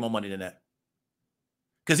raise way more money than that,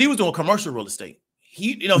 because he was doing commercial real estate.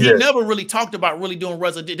 He never really talked about really doing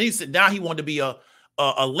residential. He said now he wanted to be a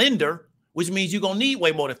lender, which means you're going to need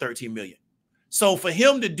way more than 13 million. So for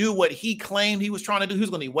him to do what he claimed he was trying to do, he was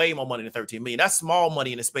going to need way more money than 13 million. That's small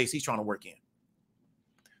money in the space he's trying to work in.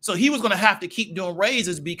 So he was going to have to keep doing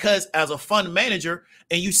raises, because as a fund manager,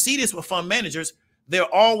 and you see this with fund managers,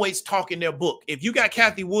 they're always talking their book. If you got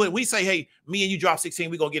Kathy Wood, we say, hey, me and you drop 16,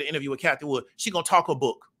 we're going to get an interview with Kathy Wood. She's going to talk her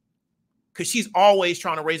book, because she's always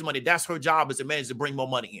trying to raise money. That's her job as a manager, to bring more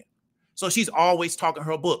money in. So she's always talking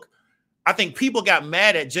her book. I think people got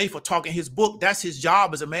mad at Jay for talking his book. That's his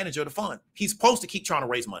job as a manager of the fund. He's supposed to keep trying to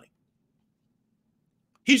raise money.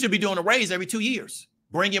 He should be doing a raise every 2 years.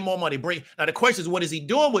 Bring in more money. Now the question is, what is he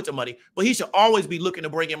doing with the money? But he should always be looking to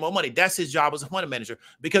bring in more money. That's his job as a fund manager,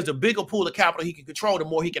 because the bigger pool of capital he can control, the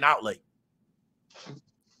more he can outlay.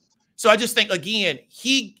 So I just think, again,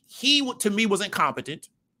 he to me was incompetent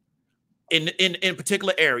in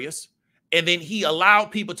particular areas, and then he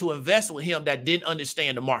allowed people to invest with him that didn't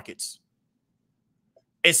understand the markets.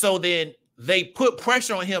 And so then they put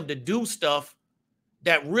pressure on him to do stuff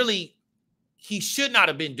that really he should not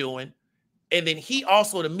have been doing. And then he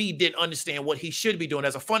also, to me, didn't understand what he should be doing.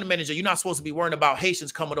 As a fund manager, you're not supposed to be worrying about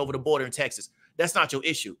Haitians coming over the border in Texas. That's not your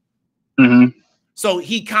issue. Mm-hmm. So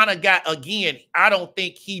he kind of got, again, I don't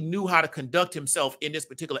think he knew how to conduct himself in this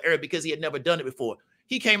particular area, because he had never done it before.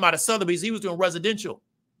 He came out of Sotheby's. He was doing residential.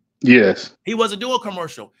 Yes. He wasn't doing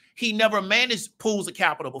commercial. He never managed pools of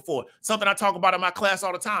capital before. Something I talk about in my class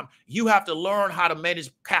all the time. You have to learn how to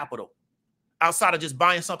manage capital outside of just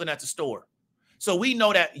buying something at the store. So we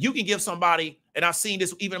know that you can give somebody, and I've seen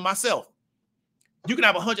this even myself, you can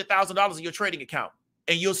have $100,000 in your trading account,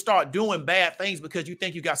 and you'll start doing bad things because you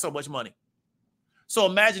think you got so much money. So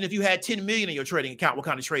imagine if you had 10 million in your trading account, what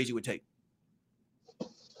kind of trades you would take?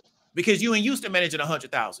 Because you ain't used to managing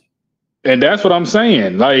 100,000. And that's what I'm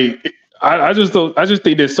saying. Like, I just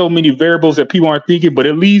think there's so many variables that people aren't thinking, but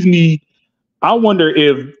it leaves me, I wonder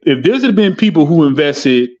if there's been people who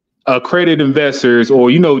invested, accredited investors,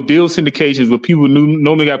 or, deal syndications where people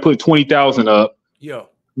normally got put 20,000 up. Yeah.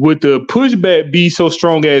 Would the pushback be so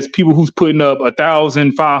strong as people who's putting up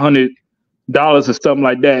 $1,500 or something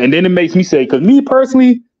like that? And then it makes me say, because me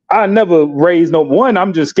personally, I never raised no one.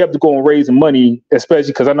 I'm just skeptical on raising money,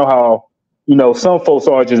 especially because I know how, some folks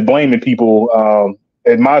are just blaming people.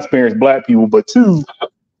 In my experience, black people. But two,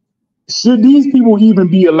 should these people even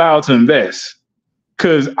be allowed to invest?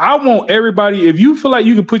 Because I want everybody, if you feel like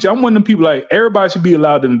you can I'm one of them people, like, everybody should be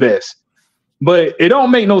allowed to invest. But it don't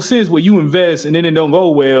make no sense where you invest and then it don't go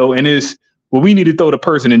well, and it's, well, we need to throw the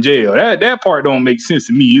person in jail. That part don't make sense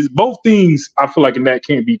to me. It's both things, I feel like, and that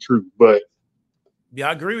can't be true. But yeah,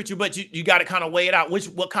 I agree with you, but you got to kind of weigh it out.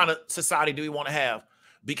 What kind of society do we want to have?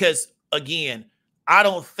 Because again, I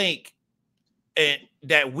don't think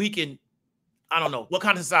that we can, I don't know, what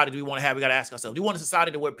kind of society do we want to have? We got to ask ourselves, do we want a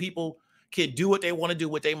society where people can do what they want to do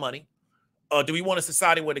with their money? Or do we want a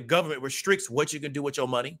society where the government restricts what you can do with your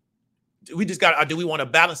money? Do we want to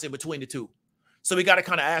balance it between the two? So we got to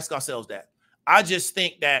kind of ask ourselves that. I just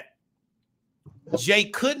think that Jay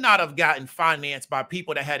could not have gotten financed by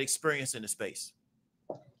people that had experience in the space.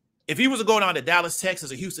 If he was to go down to Dallas,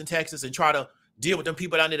 Texas, or Houston, Texas, and try to deal with them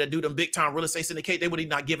people down there that do them big time real estate syndicate, they would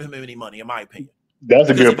not give him any money, in my opinion. That's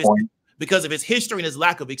a good point. Because of his history and his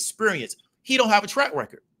lack of experience, he don't have a track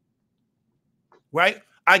record. Right?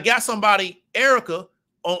 I got somebody, Erica,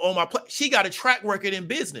 on my play. She got a track record in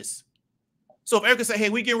business. So if Erica say, hey,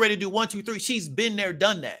 we getting ready to do 1, 2, 3, she's been there,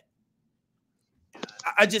 done that.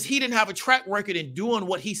 He didn't have a track record in doing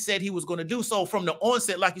what he said he was going to do. So from the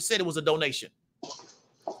onset, like you said, it was a donation.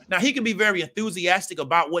 Now, he can be very enthusiastic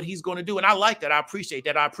about what he's going to do. And I like that. I appreciate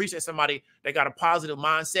that. I appreciate somebody that got a positive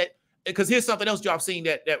mindset. Because here's something else, Joe, I've seen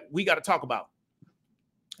that we got to talk about.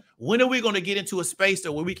 When are we going to get into a space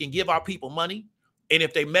where we can give our people money? And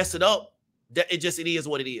if they mess it up, that it is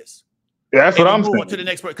what it is. Yeah, that's what I'm saying. On to the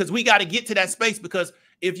next part, because we got to get to that space. Because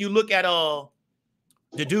if you look at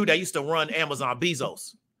the dude that used to run Amazon,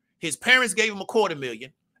 Bezos, his parents gave him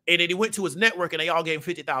 $250,000, and then he went to his network and they all gave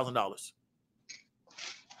him $50,000.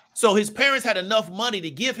 So his parents had enough money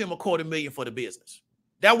to give him $250,000 for the business.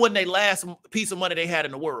 That wasn't their last piece of money they had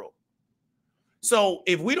in the world. So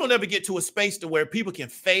if we don't ever get to a space to where people can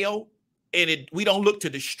fail and we don't look to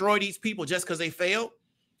destroy these people just because they failed,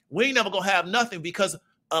 we ain't never going to have nothing, because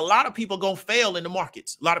a lot of people going to fail in the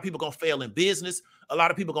markets. A lot of people going to fail in business. A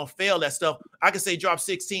lot of people going to fail that stuff. I can say drop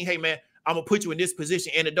 16. Hey, man, I'm going to put you in this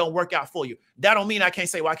position and it don't work out for you. That don't mean I can't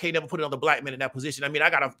say, well, I can't never put another black man in that position. I mean, I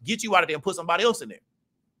got to get you out of there and put somebody else in there.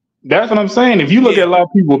 That's what I'm saying. If you look at a lot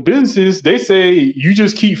of people's businesses, they say you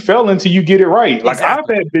just keep failing until you get it right. Like I've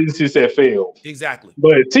had businesses that failed. Exactly.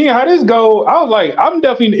 But seeing how this go, I was like, I'm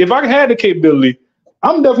definitely, if I had the capability,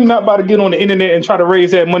 I'm definitely not about to get on the internet and try to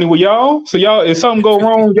raise that money with y'all. So y'all, if something go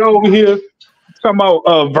wrong, y'all over here talking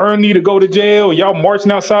about Vern need to go to jail, y'all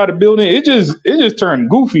marching outside the building. It just turned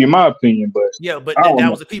goofy in my opinion. But yeah, but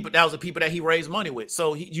that was the people that he raised money with.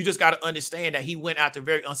 So you just got to understand that he went after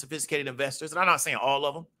very unsophisticated investors. And I'm not saying all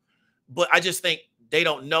of them, but I just think they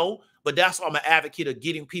don't know. But that's why I'm an advocate of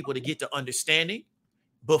getting people to get to understanding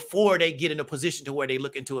before they get in a position to where they're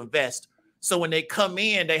looking to invest. So when they come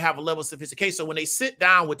in, they have a level of sophistication. So when they sit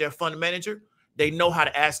down with their fund manager, they know how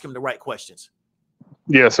to ask him the right questions.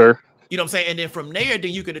 Yes, sir. You know what I'm saying? And then from there,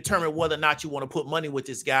 then you can determine whether or not you want to put money with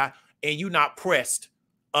this guy, and you're not pressed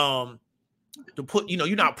you're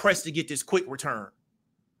not pressed to get this quick return.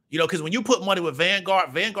 You know, because when you put money with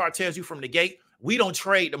Vanguard tells you from the gate, we don't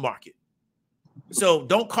trade the market. So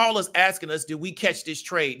don't call us asking us, did we catch this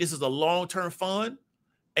trade? This is a long-term fund,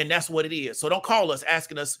 and that's what it is. So don't call us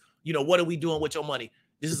asking us, you know, what are we doing with your money?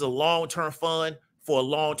 This is a long-term fund for a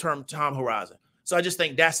long-term time horizon. So I just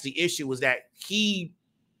think that's the issue, is that he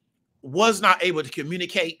was not able to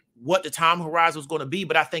communicate what the time horizon was going to be.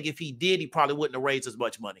 But I think if he did, he probably wouldn't have raised as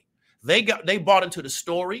much money. They bought into the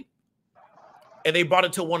story, and they bought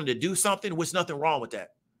into wanting to do something, which nothing wrong with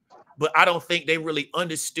that. But I don't think they really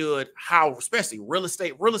understood how, especially real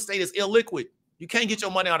estate. Real estate is illiquid. You can't get your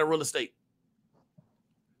money out of real estate.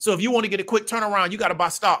 So if you want to get a quick turnaround, you got to buy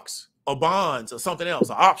stocks or bonds or something else,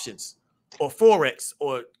 or options or Forex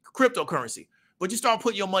or cryptocurrency. But you start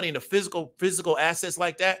putting your money into physical assets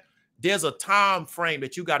like that, there's a time frame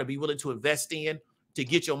that you got to be willing to invest in to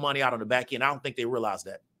get your money out on the back end. I don't think they realize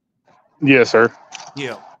that. Yes, sir.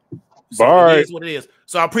 Yeah. So it is what it is.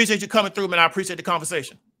 So I appreciate you coming through, man. I appreciate the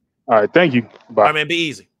conversation. All right. Thank you. Bye. All right, man. Be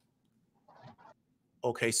easy.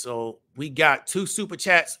 Okay. So we got 2 super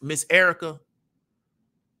chats. Miss Erica.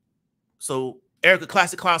 So Erica,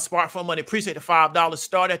 Classic Clown, Spark Fund Money. Appreciate the $5.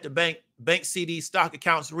 Start at the bank. Bank CDs, stock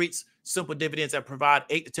accounts, REITs, simple dividends that provide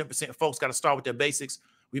 8 to 10%. Folks got to start with their basics.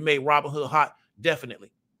 We made Robinhood hot.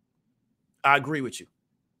 Definitely. I agree with you.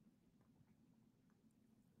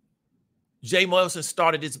 Jay Morrison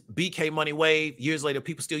started this BK money wave. Years later,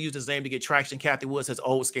 people still use his name to get traction. Kathy Woods has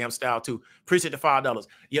old scam style too. Appreciate the $5.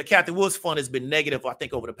 Yeah, Kathy Woods' fund has been negative, I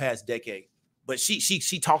think, over the past decade. But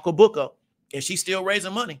she talked her book up, and she's still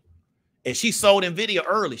raising money. And she sold NVIDIA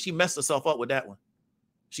early. She messed herself up with that one.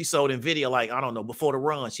 She sold NVIDIA, like, I don't know, before the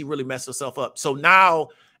run. She really messed herself up. So now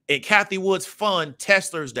in Kathy Woods' fund,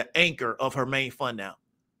 Tesla's the anchor of her main fund now.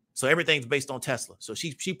 So everything's based on Tesla. So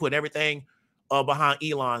she put everything behind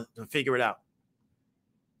Elon to figure it out.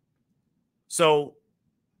 So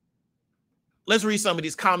let's read some of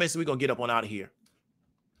these comments, and we're going to get up on out of here.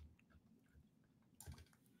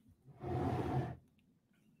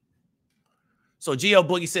 So GL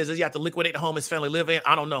Boogie says, does he have to liquidate the home his family live in?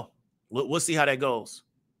 I don't know. We'll see how that goes.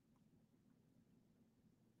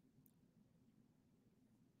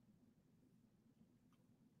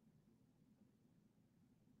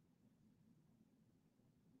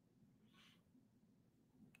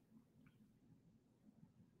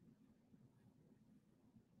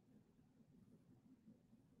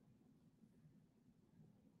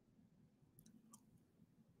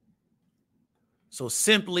 So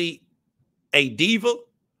simply a diva.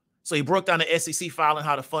 So he broke down the SEC filing,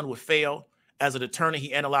 how the fund would fail. As an attorney,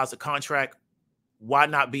 he analyzed the contract. Why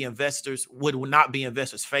not be investors? Would not be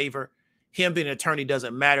investors' favor. Him being an attorney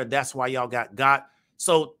doesn't matter. That's why y'all got.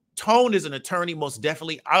 So Tone is an attorney, most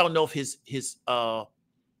definitely. I don't know if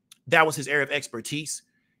that was his area of expertise.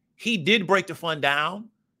 He did break the fund down,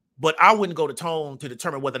 but I wouldn't go to Tone to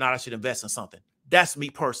determine whether or not I should invest in something. That's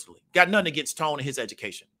me personally. Got nothing against Tone and his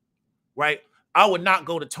education, right? I would not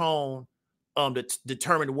go to Tone to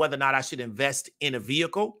determine whether or not I should invest in a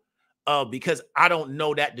vehicle because I don't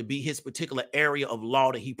know that to be his particular area of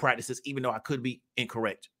law that he practices, even though I could be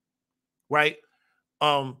incorrect, right?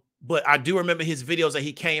 But I do remember his videos that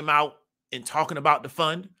he came out and talking about the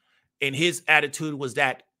fund, and his attitude was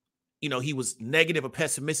that, you know, he was negative or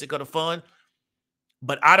pessimistic of the fund.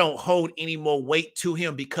 But I don't hold any more weight to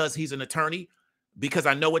him because he's an attorney, because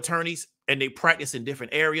I know attorneys and they practice in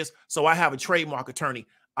different areas. So I have a trademark attorney.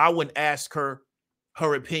 I wouldn't ask her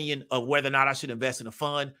opinion of whether or not I should invest in a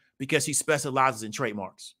fund because she specializes in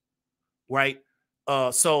trademarks, right?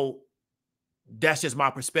 So that's just my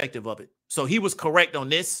perspective of it. So he was correct on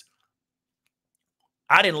this.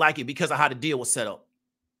 I didn't like it because of how the deal was set up.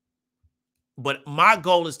 But my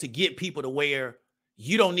goal is to get people to where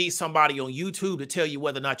you don't need somebody on YouTube to tell you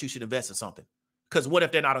whether or not you should invest in something. Because what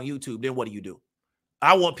if they're not on YouTube? Then what do?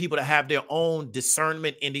 I want people to have their own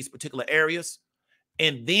discernment in these particular areas,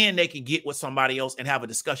 and then they can get with somebody else and have a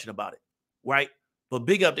discussion about it, right? But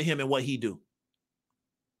big up to him and what he do.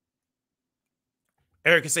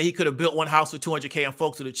 Eric can say he could have built one house with 200K and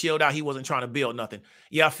folks would have chilled out. He wasn't trying to build nothing.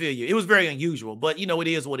 Yeah, I feel you. It was very unusual, but you know, it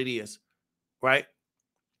is what it is, right?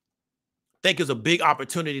 I think it was a big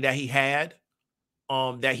opportunity that he had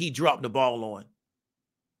that he dropped the ball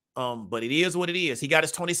on. But it is what it is. He got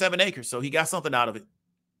his 27 acres, so he got something out of it.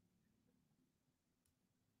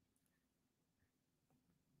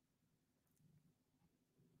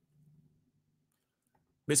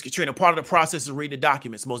 Miss Katrina, part of the process is reading the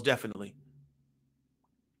documents, most definitely.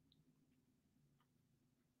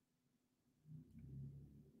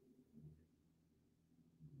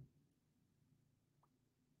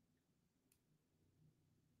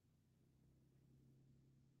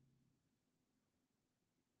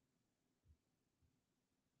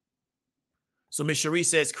 So Ms. Cherie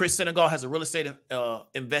says, Chris Senegal has a real estate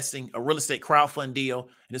investing, a real estate crowdfund deal.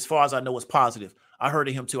 And as far as I know, it's positive. I heard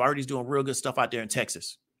of him too. I heard he's doing real good stuff out there in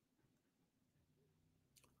Texas.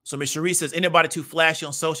 So Ms. Cherie says, anybody too flashy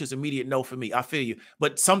on social is immediate no for me. I feel you.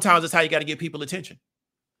 But sometimes that's how you got to get people attention.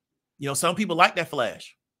 You know, some people like that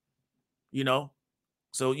flash, you know.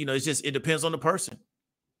 So, you know, it's just, it depends on the person.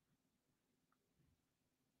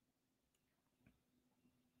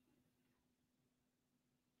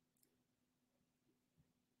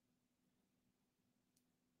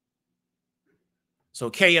 So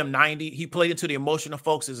KM90, he played into the emotional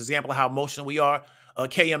folks as an example of how emotional we are.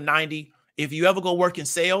 KM90, if you ever go work in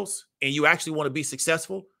sales and you actually want to be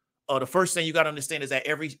successful, the first thing you got to understand is that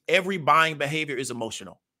every buying behavior is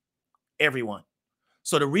emotional. Everyone.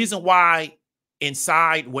 So the reason why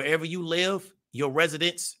inside wherever you live, your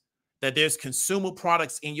residence, that there's consumer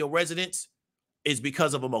products in your residence is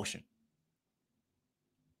because of emotion.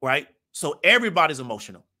 Right? So everybody's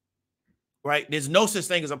emotional. Right? There's no such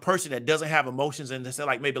thing as a person that doesn't have emotions, and they say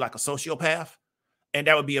like maybe like a sociopath, and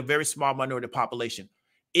that would be a very small minority of the population.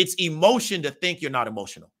 It's emotion to think you're not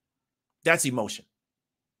emotional. That's emotion,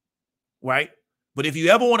 right? But if you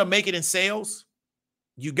ever want to make it in sales,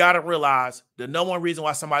 you got to realize the number one reason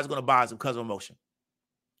why somebody's going to buy is because of emotion.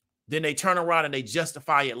 Then they turn around and they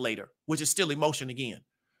justify it later, which is still emotion again.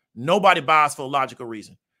 Nobody buys for a logical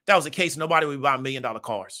reason. If that was the case, nobody would buy $1 million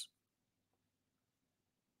cars.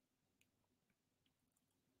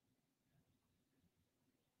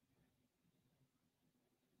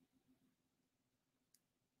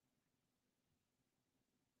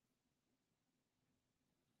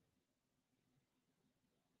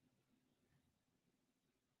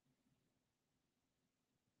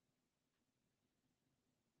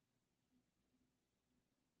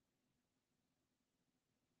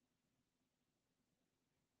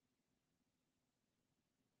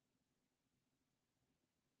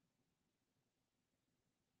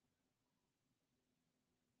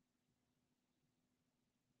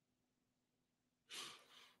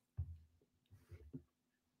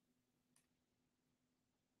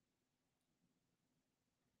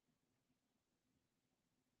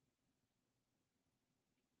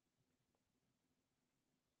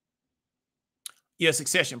 Yeah,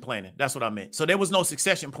 succession planning. That's what I meant. So there was no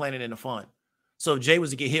succession planning in the fund. So if Jay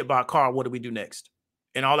was to get hit by a car, what do we do next?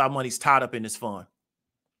 And all our money's tied up in this fund.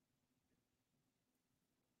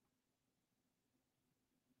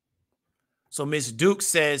 So Ms. Duke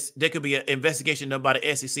says there could be an investigation done by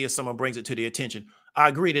the SEC if someone brings it to their attention. I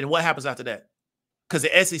agree. Then what happens after that? Because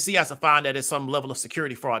the SEC has to find that there's some level of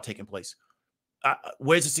security fraud taking place.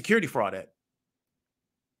 Where's the security fraud at?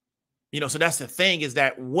 You know, so that's the thing, is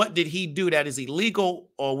that what did he do that is illegal,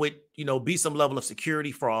 or would, you know, be some level of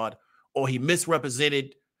security fraud, or he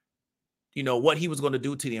misrepresented, you know, what he was going to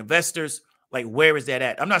do to the investors. Like, where is that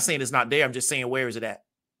at? I'm not saying it's not there. I'm just saying, where is it at?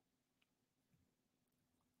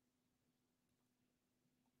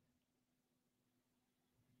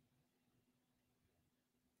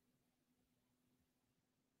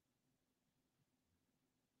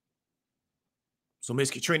 So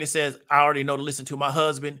Miss Katrina says, I already know to listen to my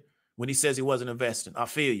husband when he says he wasn't investing. I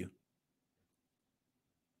feel you.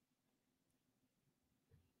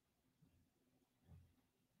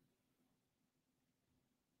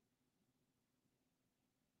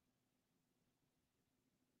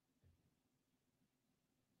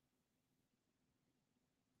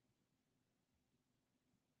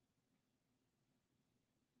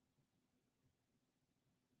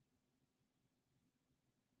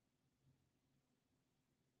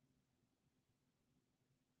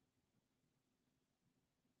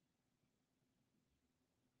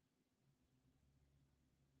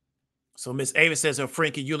 So Miss Ava says her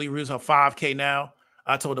friend can usually use her 5K now.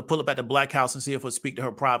 I told her to pull up at the Black House and see if we'll speak to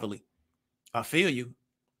her privately. I feel you.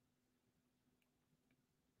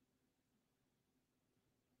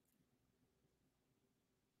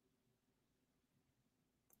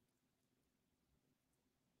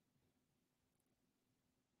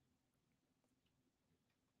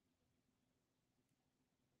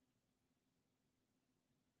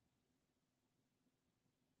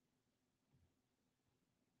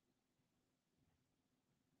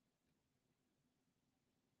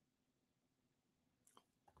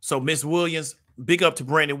 So Miss Williams, big up to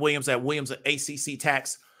Brandon Williams at Williams at ACC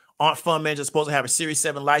Tax. Aren't fund managers supposed to have a Series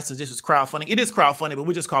 7 license? This is crowdfunding. It is crowdfunding, but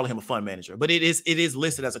we're just calling him a fund manager. But it is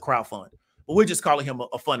listed as a crowdfund. But we're just calling him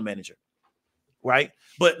a fund manager, right?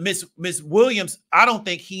 But Miss Williams, I don't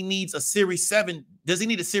think he needs a Series 7. Does he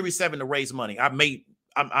need a Series 7 to raise money?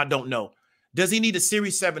 I don't know. Does he need a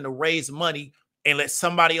Series 7 to raise money and let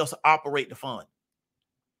somebody else operate the fund?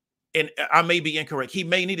 And I may be incorrect. He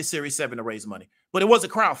may need a Series 7 to raise money, but it was a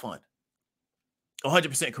crowdfund.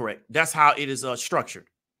 100% correct. That's how it is structured.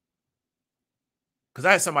 Because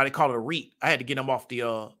I had somebody call it a REIT. I had to get him off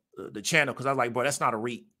the channel because I was like, bro, that's not a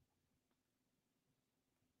REIT.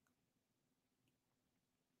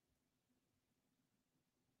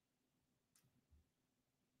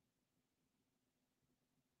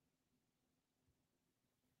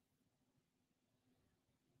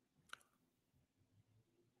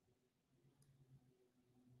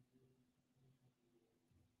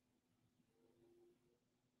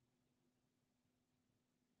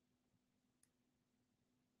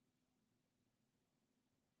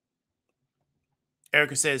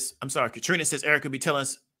 Erica says, I'm sorry, Katrina says Erica be telling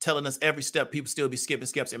us every step. People still be skipping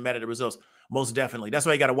steps and mad at the results. Most definitely. That's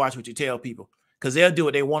why you got to watch what you tell people, because they'll do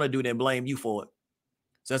what they want to do, then blame you for it.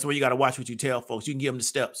 So that's why you got to watch what you tell folks. You can give them the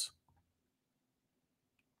steps.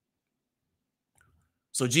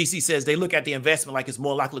 So GC says they look at the investment like it's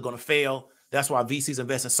more likely going to fail. That's why VCs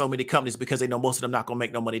invest in so many companies, because they know most of them not going to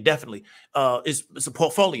make no money. Definitely. It's a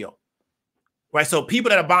portfolio, right? So people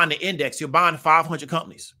that are buying the index, you're buying 500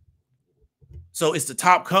 companies. So it's the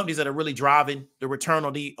top companies that are really driving the return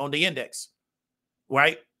on the index,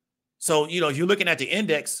 right? So, you know, if you're looking at the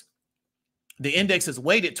index is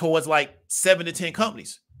weighted towards like 7 to 10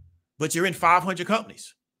 companies, but you're in 500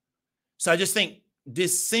 companies. So I just think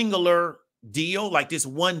this singular deal, like this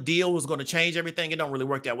one deal, was going to change everything. It don't really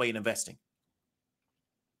work that way in investing.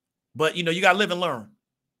 But, you know, you got to live and learn.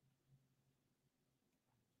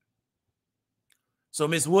 So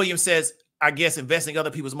Ms. Williams says, I guess investing other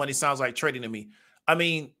people's money sounds like trading to me. I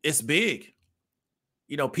mean, it's big.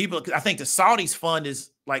 You know, people, I think the Saudis fund is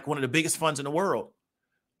like one of the biggest funds in the world.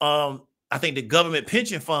 I think the government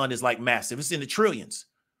pension fund is like massive. It's in the trillions.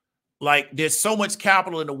 Like, there's so much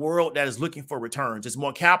capital in the world that is looking for returns. There's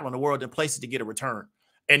more capital in the world than places to get a return.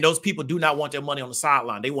 And those people do not want their money on the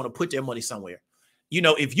sideline. They want to put their money somewhere. You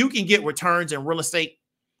know, if you can get returns in real estate,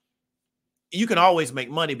 you can always make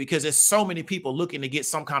money, because there's so many people looking to get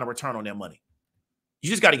some kind of return on their money. You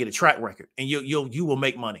just got to get a track record, and you will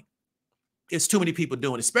make money. It's too many people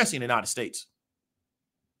doing it, especially in the United States.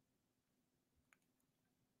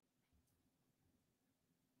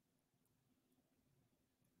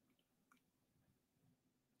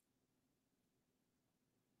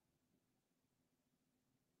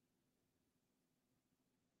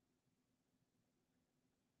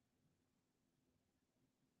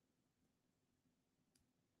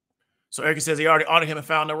 So Erica says he already audited him and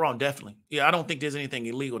found no wrong. Definitely. Yeah, I don't think there's anything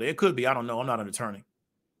illegal there. It could be. I don't know. I'm not an attorney.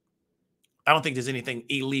 I don't think there's anything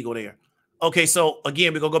illegal there. Okay, so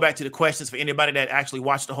again, we're going to go back to the questions for anybody that actually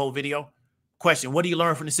watched the whole video. Question: what do you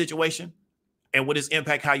learn from the situation? And what does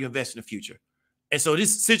impact how you invest in the future? And so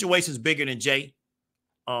this situation is bigger than Jay,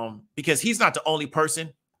 because he's not the only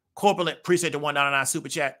person. Corpulent, appreciate the $1.99 super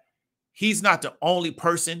chat. He's not the only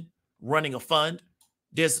person running a fund.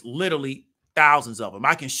 There's literally thousands of them.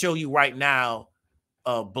 I can show you right now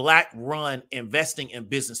Black-run investing in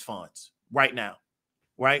business funds right now,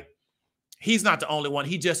 right? He's not the only one.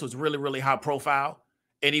 He just was really, really high profile.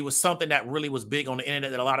 And he was something that really was big on the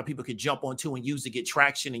internet that a lot of people could jump onto and use to get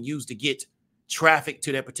traction and use to get traffic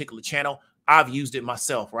to that particular channel. I've used it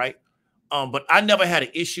myself, right? But I never had an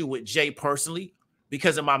issue with Jay personally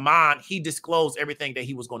because in my mind, he disclosed everything that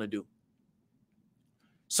he was going to do.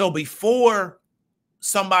 So before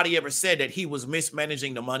somebody ever said that he was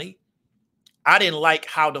mismanaging the money, I didn't like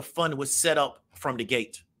how the fund was set up from the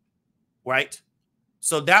gate, right?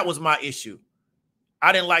 So that was my issue.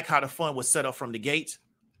 I didn't like how the fund was set up from the gate.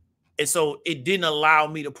 And so it didn't allow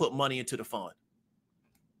me to put money into the fund.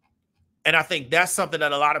 And I think that's something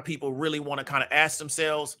that a lot of people really want to kind of ask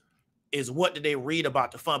themselves is what did they read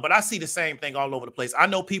about the fund? But I see the same thing all over the place. I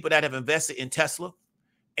know people that have invested in Tesla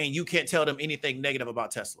and you can't tell them anything negative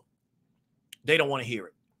about Tesla. They don't want to hear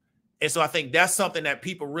it. And so I think that's something that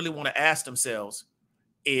people really want to ask themselves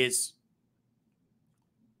is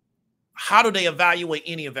how do they evaluate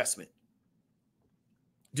any investment?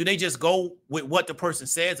 Do they just go with what the person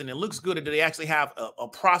says and it looks good, or do they actually have a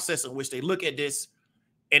process in which they look at this,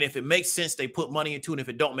 and if it makes sense, they put money into it, and if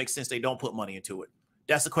it don't make sense, they don't put money into it?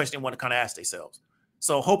 That's the question they want to kind of ask themselves.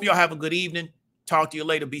 So hope y'all have a good evening. Talk to you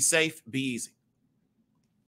later. Be safe. Be easy.